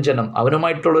അനുരഞ്ജനം,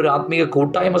 അവനുമായിട്ടുള്ള ഒരു ആത്മീക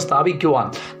കൂട്ടായ്മ സ്ഥാപിക്കുവാൻ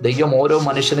ദൈവം ഓരോ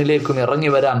മനുഷ്യനിലേക്കും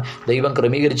ഇറങ്ങി വരാൻ ദൈവം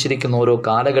ക്രമീകരിച്ചിരിക്കുന്ന ഓരോ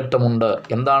കാലഘട്ടമുണ്ട്.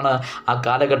 എന്താണ് ആ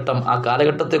കാലഘട്ടം? ആ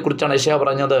കാലഘട്ടത്തെക്കുറിച്ചാണ് യെശയ്യാ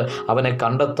പറഞ്ഞത്, അവനെ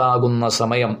കണ്ടെത്താകുന്ന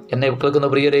സമയം. എന്നെ കേൾക്കുന്ന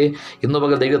പ്രിയരെ, ഇന്നു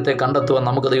പകൽ ദൈവത്തെ കണ്ടെത്തുവാൻ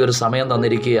നമുക്ക് ദൈവം ഒരു സമയം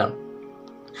തന്നിരിക്കുകയാണ്.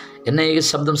 എന്നെ ഈ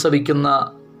ശബ്ദം ശ്രവിക്കുന്ന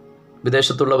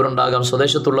വിദേശത്തുള്ളവരുണ്ടാകാം,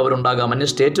 സ്വദേശത്തുള്ളവരുണ്ടാകാം, അന്യ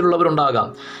സ്റ്റേറ്റിലുള്ളവരുണ്ടാകാം.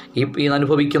 ഈ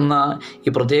അനുഭവിക്കുന്ന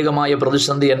ഈ പ്രത്യേകമായ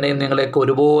പ്രതിസന്ധി എന്നെയും നിങ്ങളെയൊക്കെ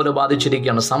ഒരുപോലെ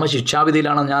ബാധിച്ചിരിക്കുകയാണ്.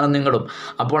 സമശിക്ഷാവിധിയിലാണ് ഞാനും നിങ്ങളും.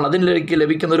 അപ്പോൾ അതിലേക്ക്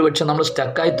ലഭിക്കുന്ന ഒരു പക്ഷേ നമ്മൾ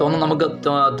സ്റ്റക്കായി നമുക്ക്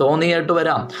തോന്നിയായിട്ട്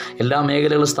വരാം. എല്ലാ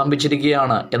മേഖലകളും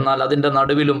സ്തംഭിച്ചിരിക്കുകയാണ്. എന്നാൽ അതിൻ്റെ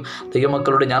നടുവിലും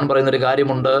ദൈവമക്കളോട് ഞാൻ പറയുന്നൊരു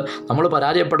കാര്യമുണ്ട്, നമ്മൾ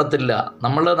പരാജയപ്പെടത്തില്ല,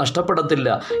 നമ്മൾ നഷ്ടപ്പെടത്തില്ല.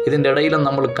 ഇതിൻ്റെ ഇടയിലും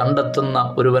നമ്മൾ കണ്ടെത്തുന്ന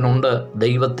ഒരുവനുണ്ട്.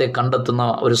 ദൈവത്തെ കണ്ടെത്തുന്ന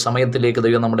ഒരു സമയത്തിലേക്ക്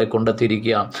ദൈവം നമ്മളെ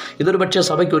കൊണ്ടെത്തിയിരിക്കുകയാണ്. ഇതൊരു പക്ഷേ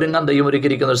സഭയ്ക്ക് ഒരുങ്ങാൻ ദൈവം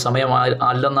ഒരുക്കിയിരിക്കുന്ന ഒരു സമയം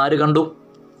അല്ലെന്നാര് കണ്ടു?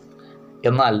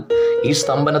 എന്നാൽ ഈ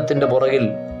സ്തംഭനത്തിൻ്റെ പുറകിൽ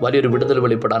വലിയൊരു വിടുതൽ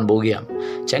വെളിപ്പെടാൻ പോവുകയാണ്.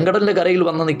 ചെങ്കടലിൻ്റെ കരയിൽ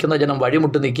വന്ന് നിൽക്കുന്ന ജനം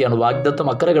വഴിമുട്ടി നിൽക്കുകയാണ്. വാഗ്ദത്തം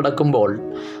അക്കരെ കിടക്കുമ്പോൾ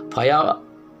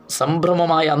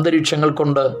സംഭ്രമമായ അന്തരീക്ഷങ്ങൾ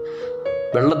കൊണ്ട്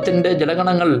വെള്ളത്തിൻ്റെ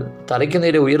ജലഗണങ്ങൾ തലയ്ക്ക്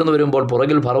നേരെ ഉയർന്നു വരുമ്പോൾ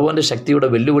പുറകിൽ ഫറവോൻ്റെ ശക്തിയുടെ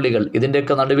വെല്ലുവിളികൾ,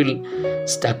 ഇതിൻ്റെയൊക്കെ നടുവിൽ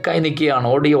സ്റ്റക്കായി നിൽക്കുകയാണ്.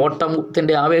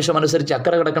 ഓട്ടത്തിൻ്റെ ആവേശമനുസരിച്ച്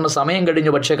അക്കരെ കിടക്കേണ്ട സമയം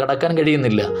കഴിഞ്ഞു, പക്ഷേ കടക്കാൻ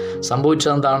കഴിയുന്നില്ല.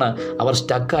 സംഭവിച്ചതെന്താണ്? അവർ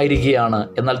സ്റ്റക്കായിരിക്കുകയാണ്.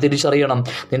 എന്നാൽ തിരിച്ചറിയണം,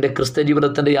 നിൻ്റെ ക്രിസ്ത്യ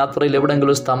ജീവിതത്തിൻ്റെ യാത്രയിൽ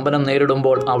എവിടെയെങ്കിലും സ്തംഭനം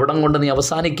നേരിടുമ്പോൾ അവിടം കൊണ്ട് നീ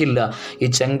അവസാനിക്കില്ല. ഈ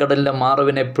ചെങ്കടലിൻ്റെ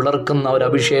മാറവിനെ പിളർക്കുന്ന ഒരു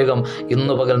അഭിഷേകം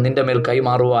ഇന്നു പകൽ നിൻ്റെ മേൽ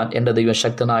കൈമാറുവാൻ എൻ്റെ ദൈവം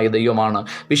ശക്തനായ ദൈവമാണ്.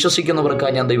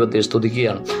 വിശ്വസിക്കുന്നവർക്കായി ഞാൻ ദൈവത്തെ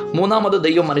സ്തുതിക്കുകയാണ്. 3-ാമത്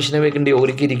ദൈവം മനുഷ്യനെ വേണ്ടി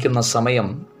ഒരുക്കിയിരിക്കുന്ന സമയം,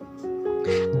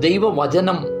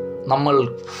 ദൈവവചനം നമ്മൾ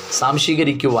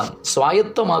സാംശീകരിക്കുവാൻ,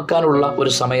 സ്വായത്തമാക്കാനുള്ള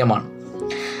ഒരു സമയമാണ്.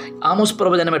 ആമോസ്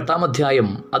പ്രവചനം 8-ാം അധ്യായം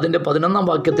അതിൻ്റെ 11-ാം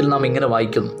വാക്യത്തിൽ നാം ഇങ്ങനെ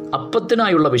വായിക്കുന്നു,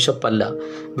 അപ്പത്തിനായുള്ള വിശപ്പല്ല,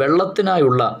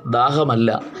 വെള്ളത്തിനായുള്ള ദാഹമല്ല,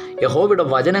 യഹോവയുടെ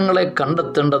വചനങ്ങളെ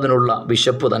കണ്ടെത്തേണ്ടതിനുള്ള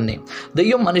വിശപ്പ് തന്നെ.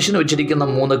 ദൈവം മനുഷ്യന് വെച്ചിരിക്കുന്ന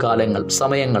 3 കാലങ്ങൾ,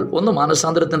 സമയങ്ങൾ. 1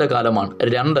 മാനസാന്തരത്തിൻ്റെ കാലമാണ്.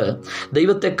 2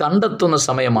 ദൈവത്തെ കണ്ടെത്തുന്ന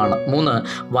സമയമാണ്. 3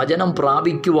 വചനം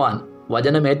പ്രാപിക്കുവാൻ,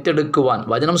 വചനം ഏറ്റെടുക്കുവാൻ,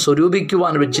 വചനം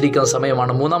സ്വരൂപിക്കുവാൻ വെച്ചിരിക്കുന്ന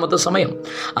സമയമാണ് 3-ാമത്തെ സമയം.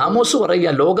 ആമോസ്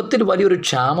പറയുക, ലോകത്തിൽ വലിയൊരു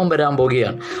ക്ഷാമം വരാൻ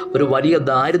പോവുകയാണ്, ഒരു വലിയ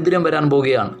ദാരിദ്ര്യം വരാൻ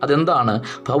പോവുകയാണ്. അതെന്താണ്?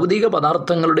 ഭൗതിക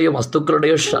പദാർത്ഥങ്ങളുടെയോ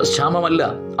വസ്തുക്കളുടെയോ ക്ഷാമമല്ല,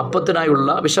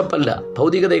 അപ്പത്തിനായുള്ള വിശപ്പല്ല,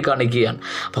 ഭൗതികതയെ കാണിക്കുകയാണ്.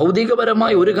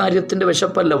 ഭൗതികപരമായ ഒരു കാര്യത്തിൻ്റെ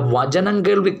വിശപ്പല്ല,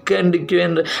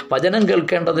 വചനം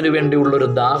കേൾക്കേണ്ടതിന് വേണ്ടിയുള്ളൊരു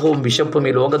ദാഹവും വിശപ്പും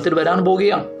ഈ ലോകത്തിൽ വരാൻ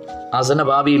പോവുകയാണ്.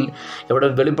 ആസന്നഭാവിയിൽ എവിടെ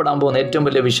വെളിപ്പെടാൻ പോകുന്ന ഏറ്റവും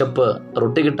വലിയ വിശപ്പ്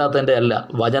റൊട്ടി കിട്ടാത്തതിൻ്റെ അല്ല,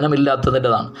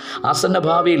 വചനമില്ലാത്തതിൻ്റെതാണ്.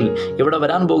 ആസന്നഭാവിയിൽ ഇവിടെ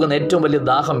വരാൻ പോകുന്ന ഏറ്റവും വലിയ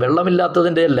ദാഹം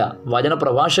വെള്ളമില്ലാത്തതിൻ്റെ അല്ല, വചന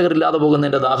പ്രഭാഷകരില്ലാതെ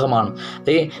പോകുന്നതിൻ്റെ ദാഹമാണ്.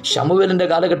 ശമൂവേലിൻ്റെ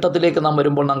കാലഘട്ടത്തിലേക്ക് നാം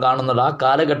വരുമ്പോൾ നാം കാണുന്നത്, ആ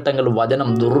കാലഘട്ടങ്ങൾ വചനം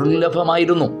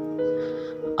ദുർലഭമായിരുന്നു.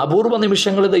 അപൂർവ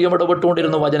നിമിഷങ്ങളിൽ ദൈവം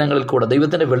ഇടപെട്ടുകൊണ്ടിരുന്ന വചനങ്ങളിൽ കൂടെ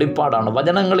ദൈവത്തിൻ്റെ വെളിപ്പാടാണ്.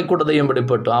 വചനങ്ങളിൽ കൂടെ ദൈവം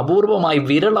വെളിപ്പെട്ടു, അപൂർവമായി,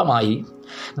 വിരളമായി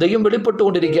ദൈവം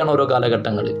വെളിപ്പെട്ടുകൊണ്ടിരിക്കുകയാണ് ഓരോ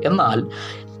കാലഘട്ടങ്ങളിൽ. എന്നാൽ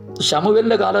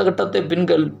ശമൂവേലിൻ്റെ കാലഘട്ടത്തെ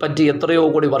പറ്റി എത്രയോ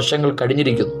കോടി വർഷങ്ങൾ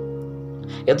കഴിഞ്ഞിരിക്കുന്നു,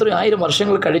 എത്രയോ 1000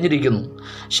 വർഷങ്ങൾ കഴിഞ്ഞിരിക്കുന്നു.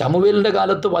 ശമൂവേലിൻ്റെ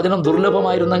കാലത്ത് വചനം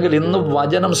ദുർലഭമായിരുന്നെങ്കിൽ ഇന്ന്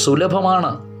വചനം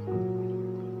സുലഭമാണ്.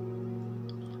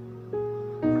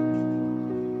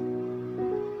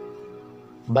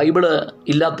 ബൈബിള്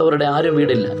ഇല്ലാത്തവരുടെ ആരും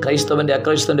വീടില്ല. ക്രൈസ്തവൻ്റെ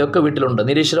അക്രൈസ്തവൻ്റെ ഒക്കെ വീട്ടിലുണ്ട്,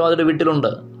 നിരീശ്വരവാദിയുടെ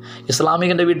വീട്ടിലുണ്ട്.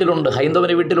 ഇസ്ലാമികൻ്റെ വീട്ടിലുണ്ട്,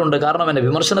 ഹൈന്ദവൻ്റെ വീട്ടിലുണ്ട്. കാരണം എന്നെ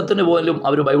വിമർശനത്തിന് പോലും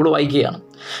അവർ ബൈബിൾ വായിക്കുകയാണ്.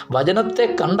 വചനത്തെ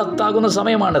കണ്ടെത്താകുന്ന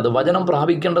സമയമാണിത്. വചനം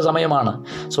പ്രാപിക്കേണ്ട സമയമാണ്.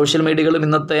 സോഷ്യൽ മീഡിയകളും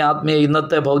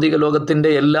ഇന്നത്തെ ഭൗതിക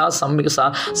ലോകത്തിൻ്റെ എല്ലാ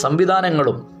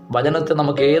സംവിധാനങ്ങളും വചനത്തെ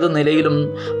നമുക്ക് ഏത് നിലയിലും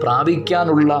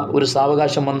പ്രാപിക്കാനുള്ള ഒരു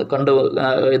സാവകാശം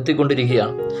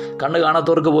എത്തിക്കൊണ്ടിരിക്കുകയാണ്. കണ്ണ്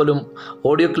കാണാത്തവർക്ക് പോലും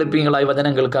ഓഡിയോ ക്ലിപ്പിങ്ങുകളായി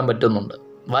വചനം കേൾക്കാൻ പറ്റുന്നുണ്ട്.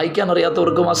 വായിക്കാൻ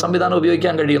അറിയാത്തവർക്കും ആ സംവിധാനം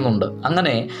ഉപയോഗിക്കാൻ കഴിയുന്നുണ്ട്.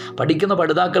 അങ്ങനെ പഠിക്കുന്ന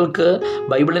പഠിതാക്കൾക്ക്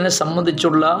ബൈബിളിനെ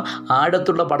സംബന്ധിച്ചുള്ള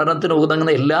ആഴത്തുള്ള പഠനത്തിന്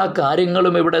ഉതകുന്ന എല്ലാ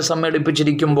കാര്യങ്ങളും ഇവിടെ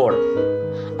സമ്മേളിപ്പിച്ചിരിക്കുമ്പോൾ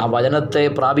ആ വചനത്തെ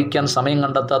പ്രാപിക്കാൻ സമയം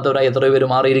കണ്ടെത്താത്തവരായി എത്രയോ പേര്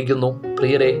മാറിയിരിക്കുന്നു.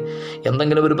 പ്രിയരെ,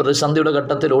 എന്തെങ്കിലും ഒരു പ്രതിസന്ധിയുടെ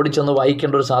ഘട്ടത്തിൽ ഓടിച്ചെന്ന്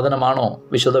വായിക്കേണ്ട ഒരു സാധനമാണോ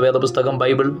വിശുദ്ധ വേദപുസ്തകം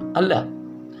ബൈബിൾ? അല്ല.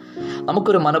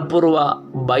 നമുക്കൊരു മനഃപൂർവ്വ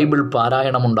ബൈബിൾ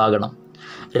പാരായണം ഉണ്ടാകണം.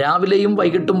 രാവിലെയും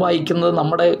വൈകിട്ടും വായിക്കുന്നത്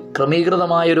നമ്മുടെ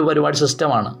ക്രമീകൃതമായൊരു പരിപാടി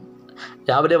സിസ്റ്റമാണ്.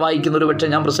 രാവിലെ വായിക്കുന്നൊരു പക്ഷേ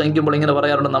ഞാൻ പ്രസംഗിക്കുമ്പോൾ ഇങ്ങനെ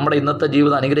പറയാറുണ്ട്, നമ്മുടെ ഇന്നത്തെ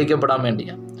ജീവിതം അനുഗ്രഹിക്കപ്പെടാൻ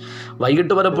വേണ്ടിയാണ്.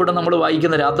 വൈകിട്ട് പലപ്പോഴും നമ്മൾ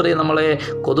വായിക്കുന്ന രാത്രി നമ്മളെ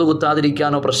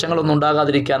കൊതുകുത്താതിരിക്കാനോ പ്രശ്നങ്ങളൊന്നും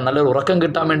ഉണ്ടാകാതിരിക്കാൻ നല്ലൊരു ഉറക്കം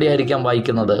കിട്ടാൻ വേണ്ടിയായിരിക്കാം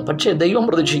വായിക്കുന്നത്. പക്ഷേ ദൈവം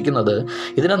പ്രതീക്ഷിക്കുന്നത്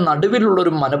ഇതിന്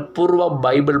നടുവിലുള്ളൊരു മനഃപൂർവ്വ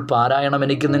ബൈബിൾ പാരായണം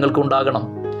എനിക്ക് നിങ്ങൾക്കുണ്ടാകണം.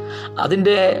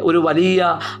 അതിൻ്റെ ഒരു വലിയ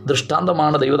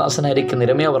ദൃഷ്ടാന്തമാണ് ദൈവദാസനായിരിക്കും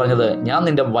യിരെമ്യാ പറഞ്ഞത്, ഞാൻ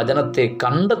നിൻ്റെ വചനത്തെ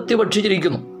കണ്ടെത്തി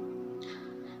ഭക്ഷിച്ചിരിക്കുന്നു.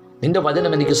 നിൻ്റെ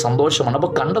വചനം എനിക്ക് സന്തോഷമാണ്. അപ്പോൾ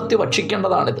കണ്ടെത്തി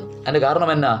ഭക്ഷിക്കേണ്ടതാണിത്. അതിൻ്റെ കാരണം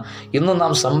എന്നാ? ഇന്ന്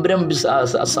നാം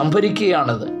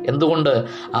സംഭരിക്കുകയാണിത്. എന്തുകൊണ്ട്?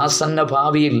 ആസന്ന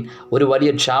ഭാവിയിൽ ഒരു വലിയ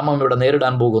ക്ഷാമം ഇവിടെ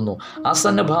നേരിടാൻ പോകുന്നു.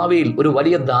 ആസന്ന ഭാവിയിൽ ഒരു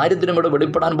വലിയ ദാരിദ്ര്യം ഇവിടെ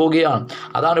വെളിപ്പെടാൻ പോകുകയാണ്.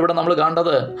 അതാണ് ഇവിടെ നമ്മൾ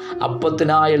കണ്ടത്.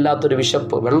 അപ്പത്തിനായല്ലാത്തൊരു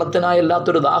വിശപ്പ്,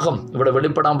 വെള്ളത്തിനായല്ലാത്തൊരു ദാഹം ഇവിടെ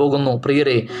വെളിപ്പെടാൻ പോകുന്നു.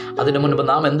 പ്രിയരെ, അതിനു മുൻപ്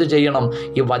നാം എന്ത് ചെയ്യണം?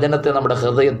 ഈ വചനത്തെ നമ്മുടെ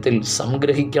ഹൃദയത്തിൽ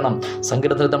സംഗ്രഹിക്കണം.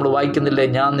 സങ്കീർത്തനത്തിൽ നമ്മൾ വായിക്കുന്നില്ലേ,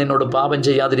 ഞാൻ നിന്നോട് പാപം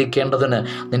ചെയ്യാതിരിക്കേണ്ടതിന്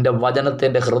നിൻ്റെ വചനത്തെ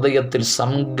എൻ്റെ ഹൃദയത്തിൽ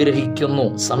സംഗ്രഹിക്കുന്നു.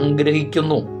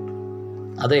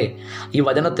 അതെ, ഈ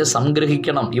വചനത്തെ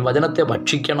സംഗ്രഹിക്കണം, ഈ വചനത്തെ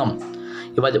ഭക്ഷിക്കണം,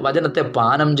 ഈ വചനത്തെ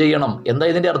പാനം ചെയ്യണം. എന്താ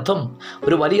ഇതിൻ്റെ അർത്ഥം?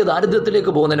 ഒരു വലിയ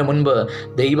ദാരിദ്ര്യത്തിലേക്ക് പോകുന്നതിന് മുൻപ്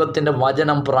ദൈവത്തിൻ്റെ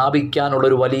വചനം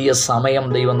പ്രാപിക്കാനുള്ളൊരു വലിയ സമയം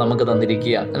ദൈവം നമുക്ക്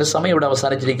തന്നിരിക്കുകയാണ്. അതിൻ്റെ സമയം ഇവിടെ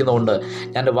അവസാനിച്ചിരിക്കുന്നതുകൊണ്ട്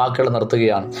ഞാൻ എൻ്റെ വാക്കുകൾ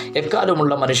നിർത്തുകയാണ്.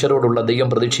 എക്കാലമുള്ള മനുഷ്യരോടുള്ള ദൈവം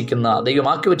പ്രതീക്ഷിക്കുന്ന, ദൈവം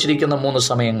ആക്കി വെച്ചിരിക്കുന്ന 3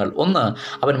 സമയങ്ങൾ. ഒന്ന്,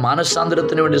 അവൻ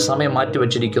മാനസാന്തരത്തിന് വേണ്ടി സമയം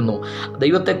മാറ്റിവെച്ചിരിക്കുന്നു.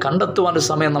 ദൈവത്തെ കണ്ടെത്തുവാനൊരു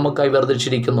സമയം നമുക്കായി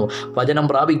വേർതിരിച്ചിരിക്കുന്നു. വചനം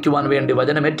പ്രാപിക്കുവാൻ വേണ്ടി,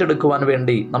 വചനം ഏറ്റെടുക്കുവാൻ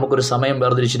വേണ്ടി നമുക്കൊരു സമയം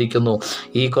വേർതിരിച്ചിരിക്കുന്നു.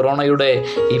 ഈ കൊറോണയുടെ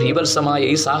ഈ ഭീഭത്സമായ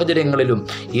ഈ സാഹചര്യങ്ങളിലും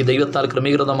ഈ ദൈവത്താൽ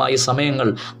ക്രമീകൃതമായ സമയങ്ങൾ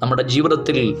നമ്മുടെ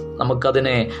ജീവിതത്തിൽ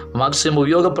നമുക്കതിനെ മാക്സിമം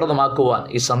ഉപയോഗപ്രദമാക്കുവാൻ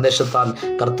ഈ സന്ദേശത്താൽ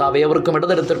കർത്താവ് ഏവർക്കും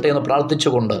ഇടതരുത്തട്ടെ എന്ന്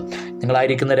പ്രാർത്ഥിച്ചുകൊണ്ട്,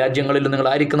 നിങ്ങളായിരിക്കുന്ന രാജ്യങ്ങളിലും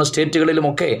നിങ്ങളായിരിക്കുന്ന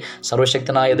സ്റ്റേറ്റുകളിലുമൊക്കെ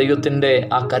സർവശക്തനായ ദൈവത്തിൻ്റെ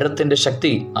ആ കരത്തിൻ്റെ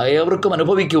ശക്തി ഏവർക്കും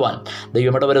അനുഭവിക്കുവാൻ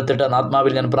ദൈവം ഇടവരുത്തട്ടെ എന്ന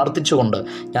ആത്മാവിൽ ഞാൻ പ്രാർത്ഥിച്ചുകൊണ്ട്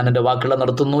ഞാൻ എൻ്റെ വാക്കുകളെ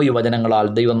നിർത്തുന്നു. ഈ വചനങ്ങളാൽ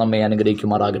ദൈവം നമ്മെ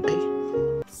അനുഗ്രഹിക്കുമാറാകട്ടെ.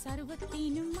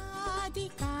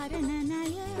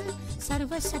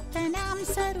 സർവശക്തനാം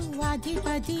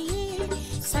സർവാധിപതിയേ,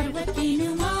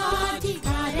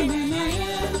 സർവത്തിനുമാധികാരണനായ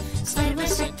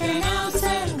സർവശക്തനാം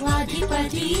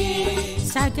സർവാധിപതിയേ,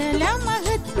 സകല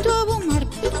മഹത്വവും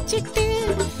അർപ്പിച്ചിട്ട്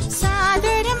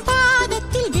സാദരം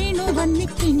പാദത്തിൽ വീണു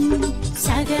വന്നിട്ടിൻ.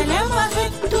 സകല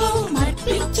മഹത്വവും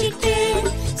അർപ്പിച്ചിട്ട്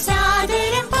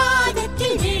സാദരം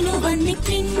പാദത്തിൽ വീണു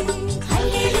വന്നിട്ടിൻ.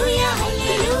 Hallelujah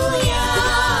hallelujah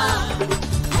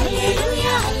hallelujah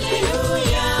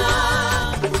hallelujah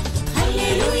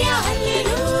hallelujah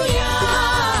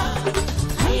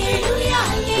hallelujah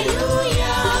hallelujah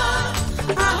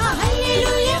ആഹാ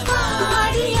ഹല്ലേലൂയ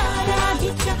പാടി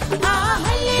ആരാധിക്കാം. ആഹാ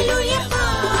ഹല്ലേലൂയ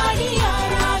പാടി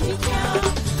ആരാധിക്കാം.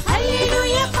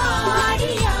 ഹല്ലേലൂയ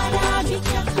പാടി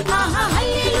ആരാധിക്കാം. ആഹാ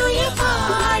ഹല്ലേലൂയ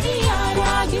പാടി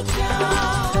ആരാധിക്കാം.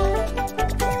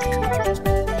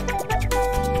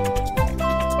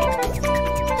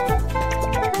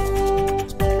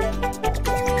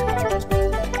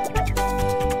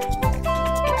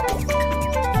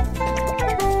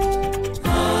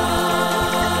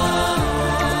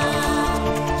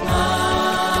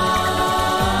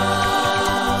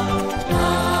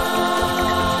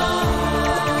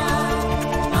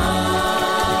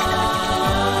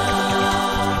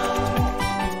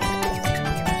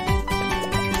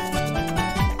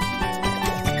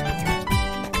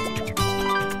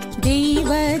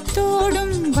 ദൈവത്തോടും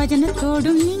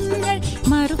വചനത്തോടും നിങ്ങൾ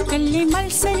മറുക്കല്ലേ,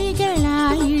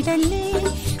 മത്സരികളായിടല്ലേ.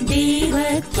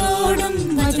 ദൈവത്തോടും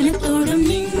വചനത്തോടും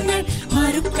നിങ്ങൾ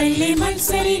മറുക്കല്ലേ,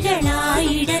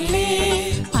 മത്സരികളായിടല്ലേ.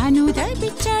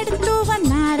 അനുദപിച്ചടുത്തു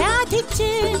വന്നാരാധിച്ച്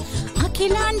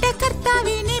അഖിലാണ്ട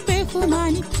കർത്താവിനെ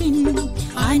ബഹുമാനിപ്പിൻ.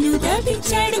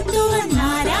 അനുദപിച്ചടുത്തു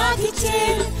വന്നാരാധിച്ച്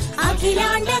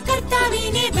അഖിലാണ്ട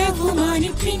കർത്താവിനെ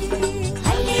ബഹുമാനിപ്പിൻ.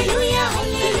 Hallelujah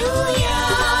hallelujah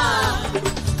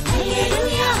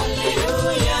hallelujah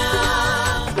hallelujah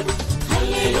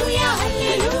hallelujah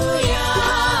hallelujah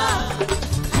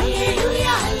hallelujah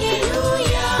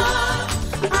hallelujah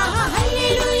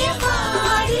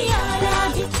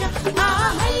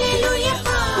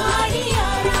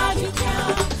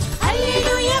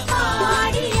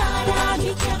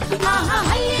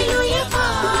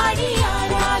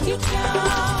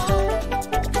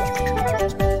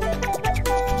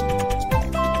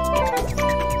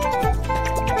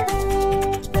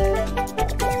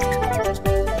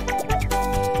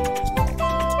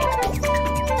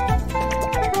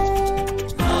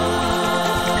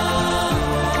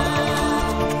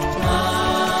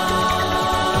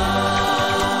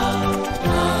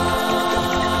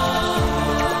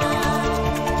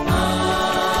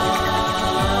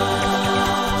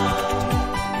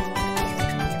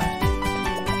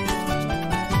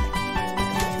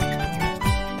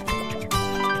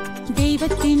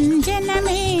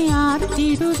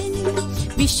ധരിച്ചിടുവിൻ,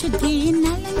 വിശുദ്ധിയിൻ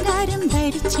അലങ്കാരം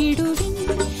ധരിച്ചിടുവിൻ.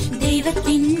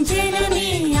 ദൈവത്തിൻ ജനമേ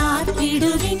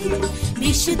ആർത്തിടുവിൻ,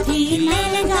 വിശുദ്ധിയിൻ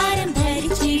അലങ്കാരം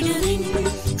ധരിച്ചിടുവിൻ.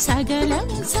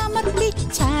 സകലവും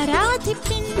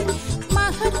സമർപ്പിച്ചാരാധിപ്പിൻ,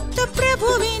 മഹത്വ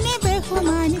പ്രഭുവിനെ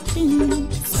ബഹുമാനിപ്പിൻ.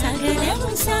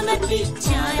 സകലവും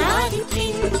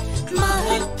സമർപ്പിച്ചാരാധിപ്പിൻ,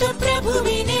 മഹത്വ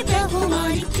പ്രഭുവിനെ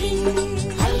ബഹുമാനിപ്പിൻ.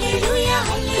 Hallelujah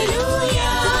hallelujah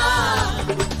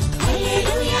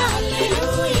hallelujah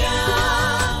hallelujah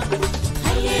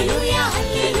hallelujah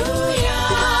hallelujah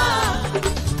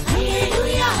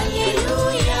hallelujah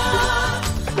hallelujah.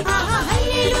 ആഹാ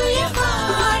ഹല്ലേലൂയ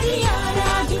പാടി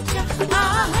ആരാധിക്കാം,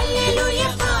 ആഹാ ഹല്ലേലൂയ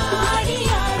പാടി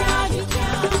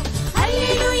ആരാധിക്കാം,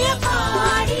 ഹല്ലേലൂയ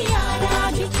പാടി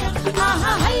ആരാധിക്കാം,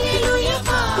 ആഹാ ഹല്ലേലൂയ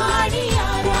പാടി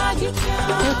ആരാധിക്കാം.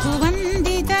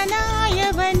 ബഹുവന്ദിതനായവനേ,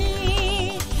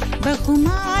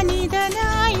 ബഹുമാനിതനായവനേ,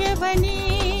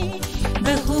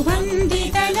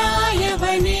 ബഹുവന്ദിതനായവനേ,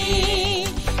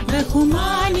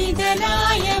 ബഹുമാനിതനായവനേ,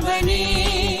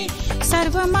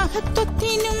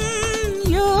 സർവമഹത്വത്തിനും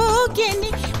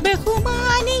യോഗ്യനെ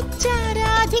ബഹുമാനിച്ചാരാധിക്കാം.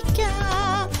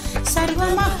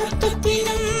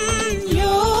 സർവമഹത്വത്തിനും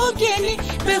യോഗ്യനെ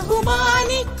ബഹുമാനിച്ചാരാധിക്കാം.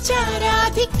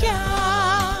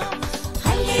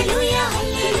 Hallelujah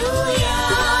hallelujah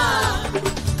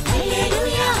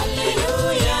hallelujah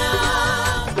hallelujah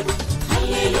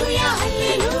hallelujah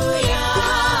hallelujah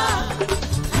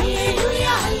hallelujah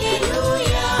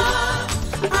hallelujah.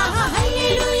 ആഹാ